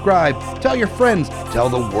 review, subscribe, tell your friends, tell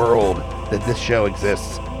the world that this show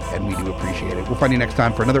exists, and we do appreciate it. We'll find you next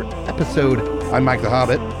time for another episode. I'm Mike the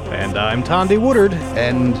Hobbit. And I'm Tandy Woodard.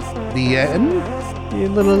 And the end? You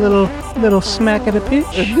little smack at a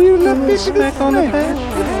pitch. You little smack on the pitch.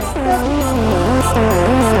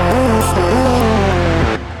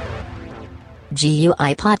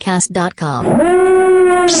 GUIPodcast.com.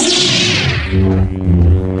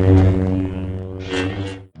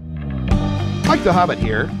 Mike the Hobbit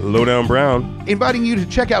here. Lowdown Brown. Inviting you to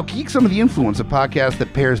check out Geeks Under the Influence, a podcast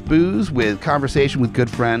that pairs booze with conversation with good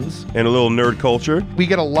friends. And a little nerd culture. We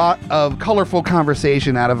get a lot of colorful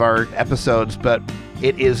conversation out of our episodes, but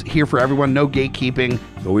it is here for everyone. No gatekeeping.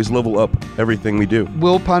 Always level up everything we do.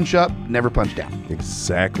 We'll punch up, never punch down.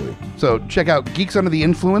 Exactly. So check out Geeks Under the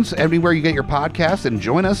Influence everywhere you get your podcasts and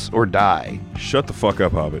join us or die. Shut the fuck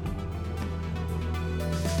up, Hobbit.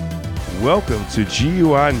 Welcome to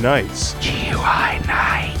GUI Nights. GUI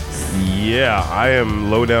Nights. Yeah, I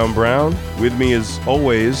am Lowdown Brown. With me as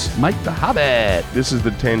always, Mike the Hobbit. This is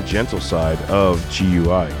the tangential side of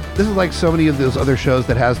GUI. This is like so many of those other shows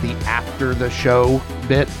that has the after the show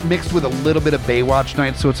bit mixed with a little bit of Baywatch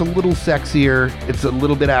Nights, so it's a little sexier. It's a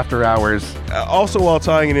little bit after hours. Also while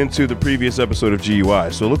tying it into the previous episode of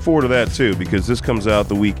GUI. So look forward to that too, because this comes out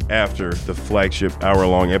the week after the flagship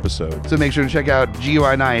hour-long episode. So make sure to check out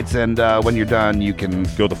GUI Nights, and when you're done, you can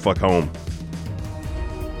go the fuck home.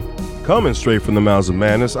 Coming straight from the mouths of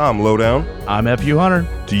madness, I'm Lowdown. I'm F.U. Hunter.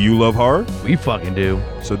 Do you love horror? We fucking do.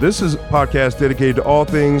 So this is a podcast dedicated to all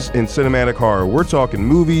things in cinematic horror. We're talking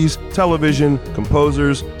movies, television,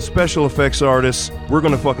 composers, special effects artists. We're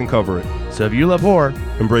gonna fucking cover it. So if you love horror,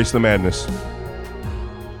 embrace the madness.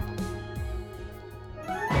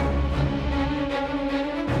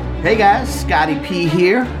 Hey guys, Scotty P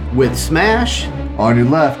here with Smash. On your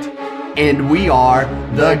left. And we are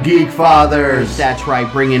the Geek Fathers. That's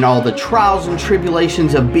right, bringing all the trials and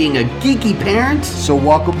tribulations of being a geeky parent. So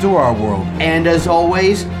welcome to our world. And as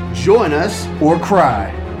always, join us or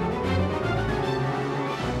cry.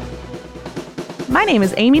 My name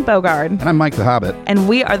is Amy Bogard. And I'm Mike the Hobbit. And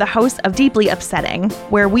we are the hosts of Deeply Upsetting,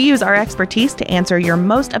 where we use our expertise to answer your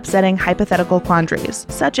most upsetting hypothetical quandaries,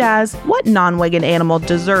 such as, what non-winged animal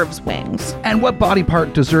deserves wings? And what body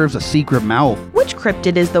part deserves a secret mouth? Which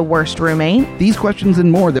cryptid is the worst roommate? These questions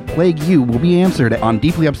and more that plague you will be answered on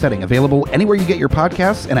Deeply Upsetting, available anywhere you get your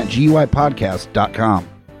podcasts and at GUIPodcast.com.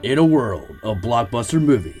 In a world of blockbuster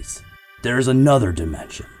movies, there's another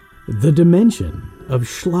dimension. The dimension of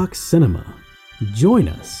schlock cinema. Join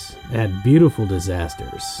us at Beautiful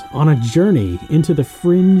Disasters on a journey into the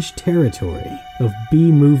fringe territory of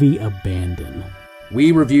B-movie abandon.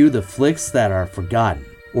 We review the flicks that are forgotten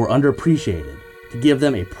or underappreciated to give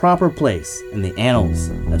them a proper place in the annals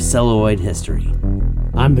of celluloid history.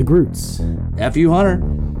 I'm the Groots. F.U. Hunter.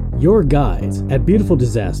 Your guides at Beautiful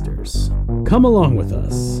Disasters. Come along with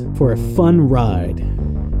us for a fun ride.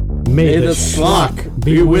 May the schlock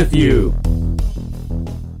be with you.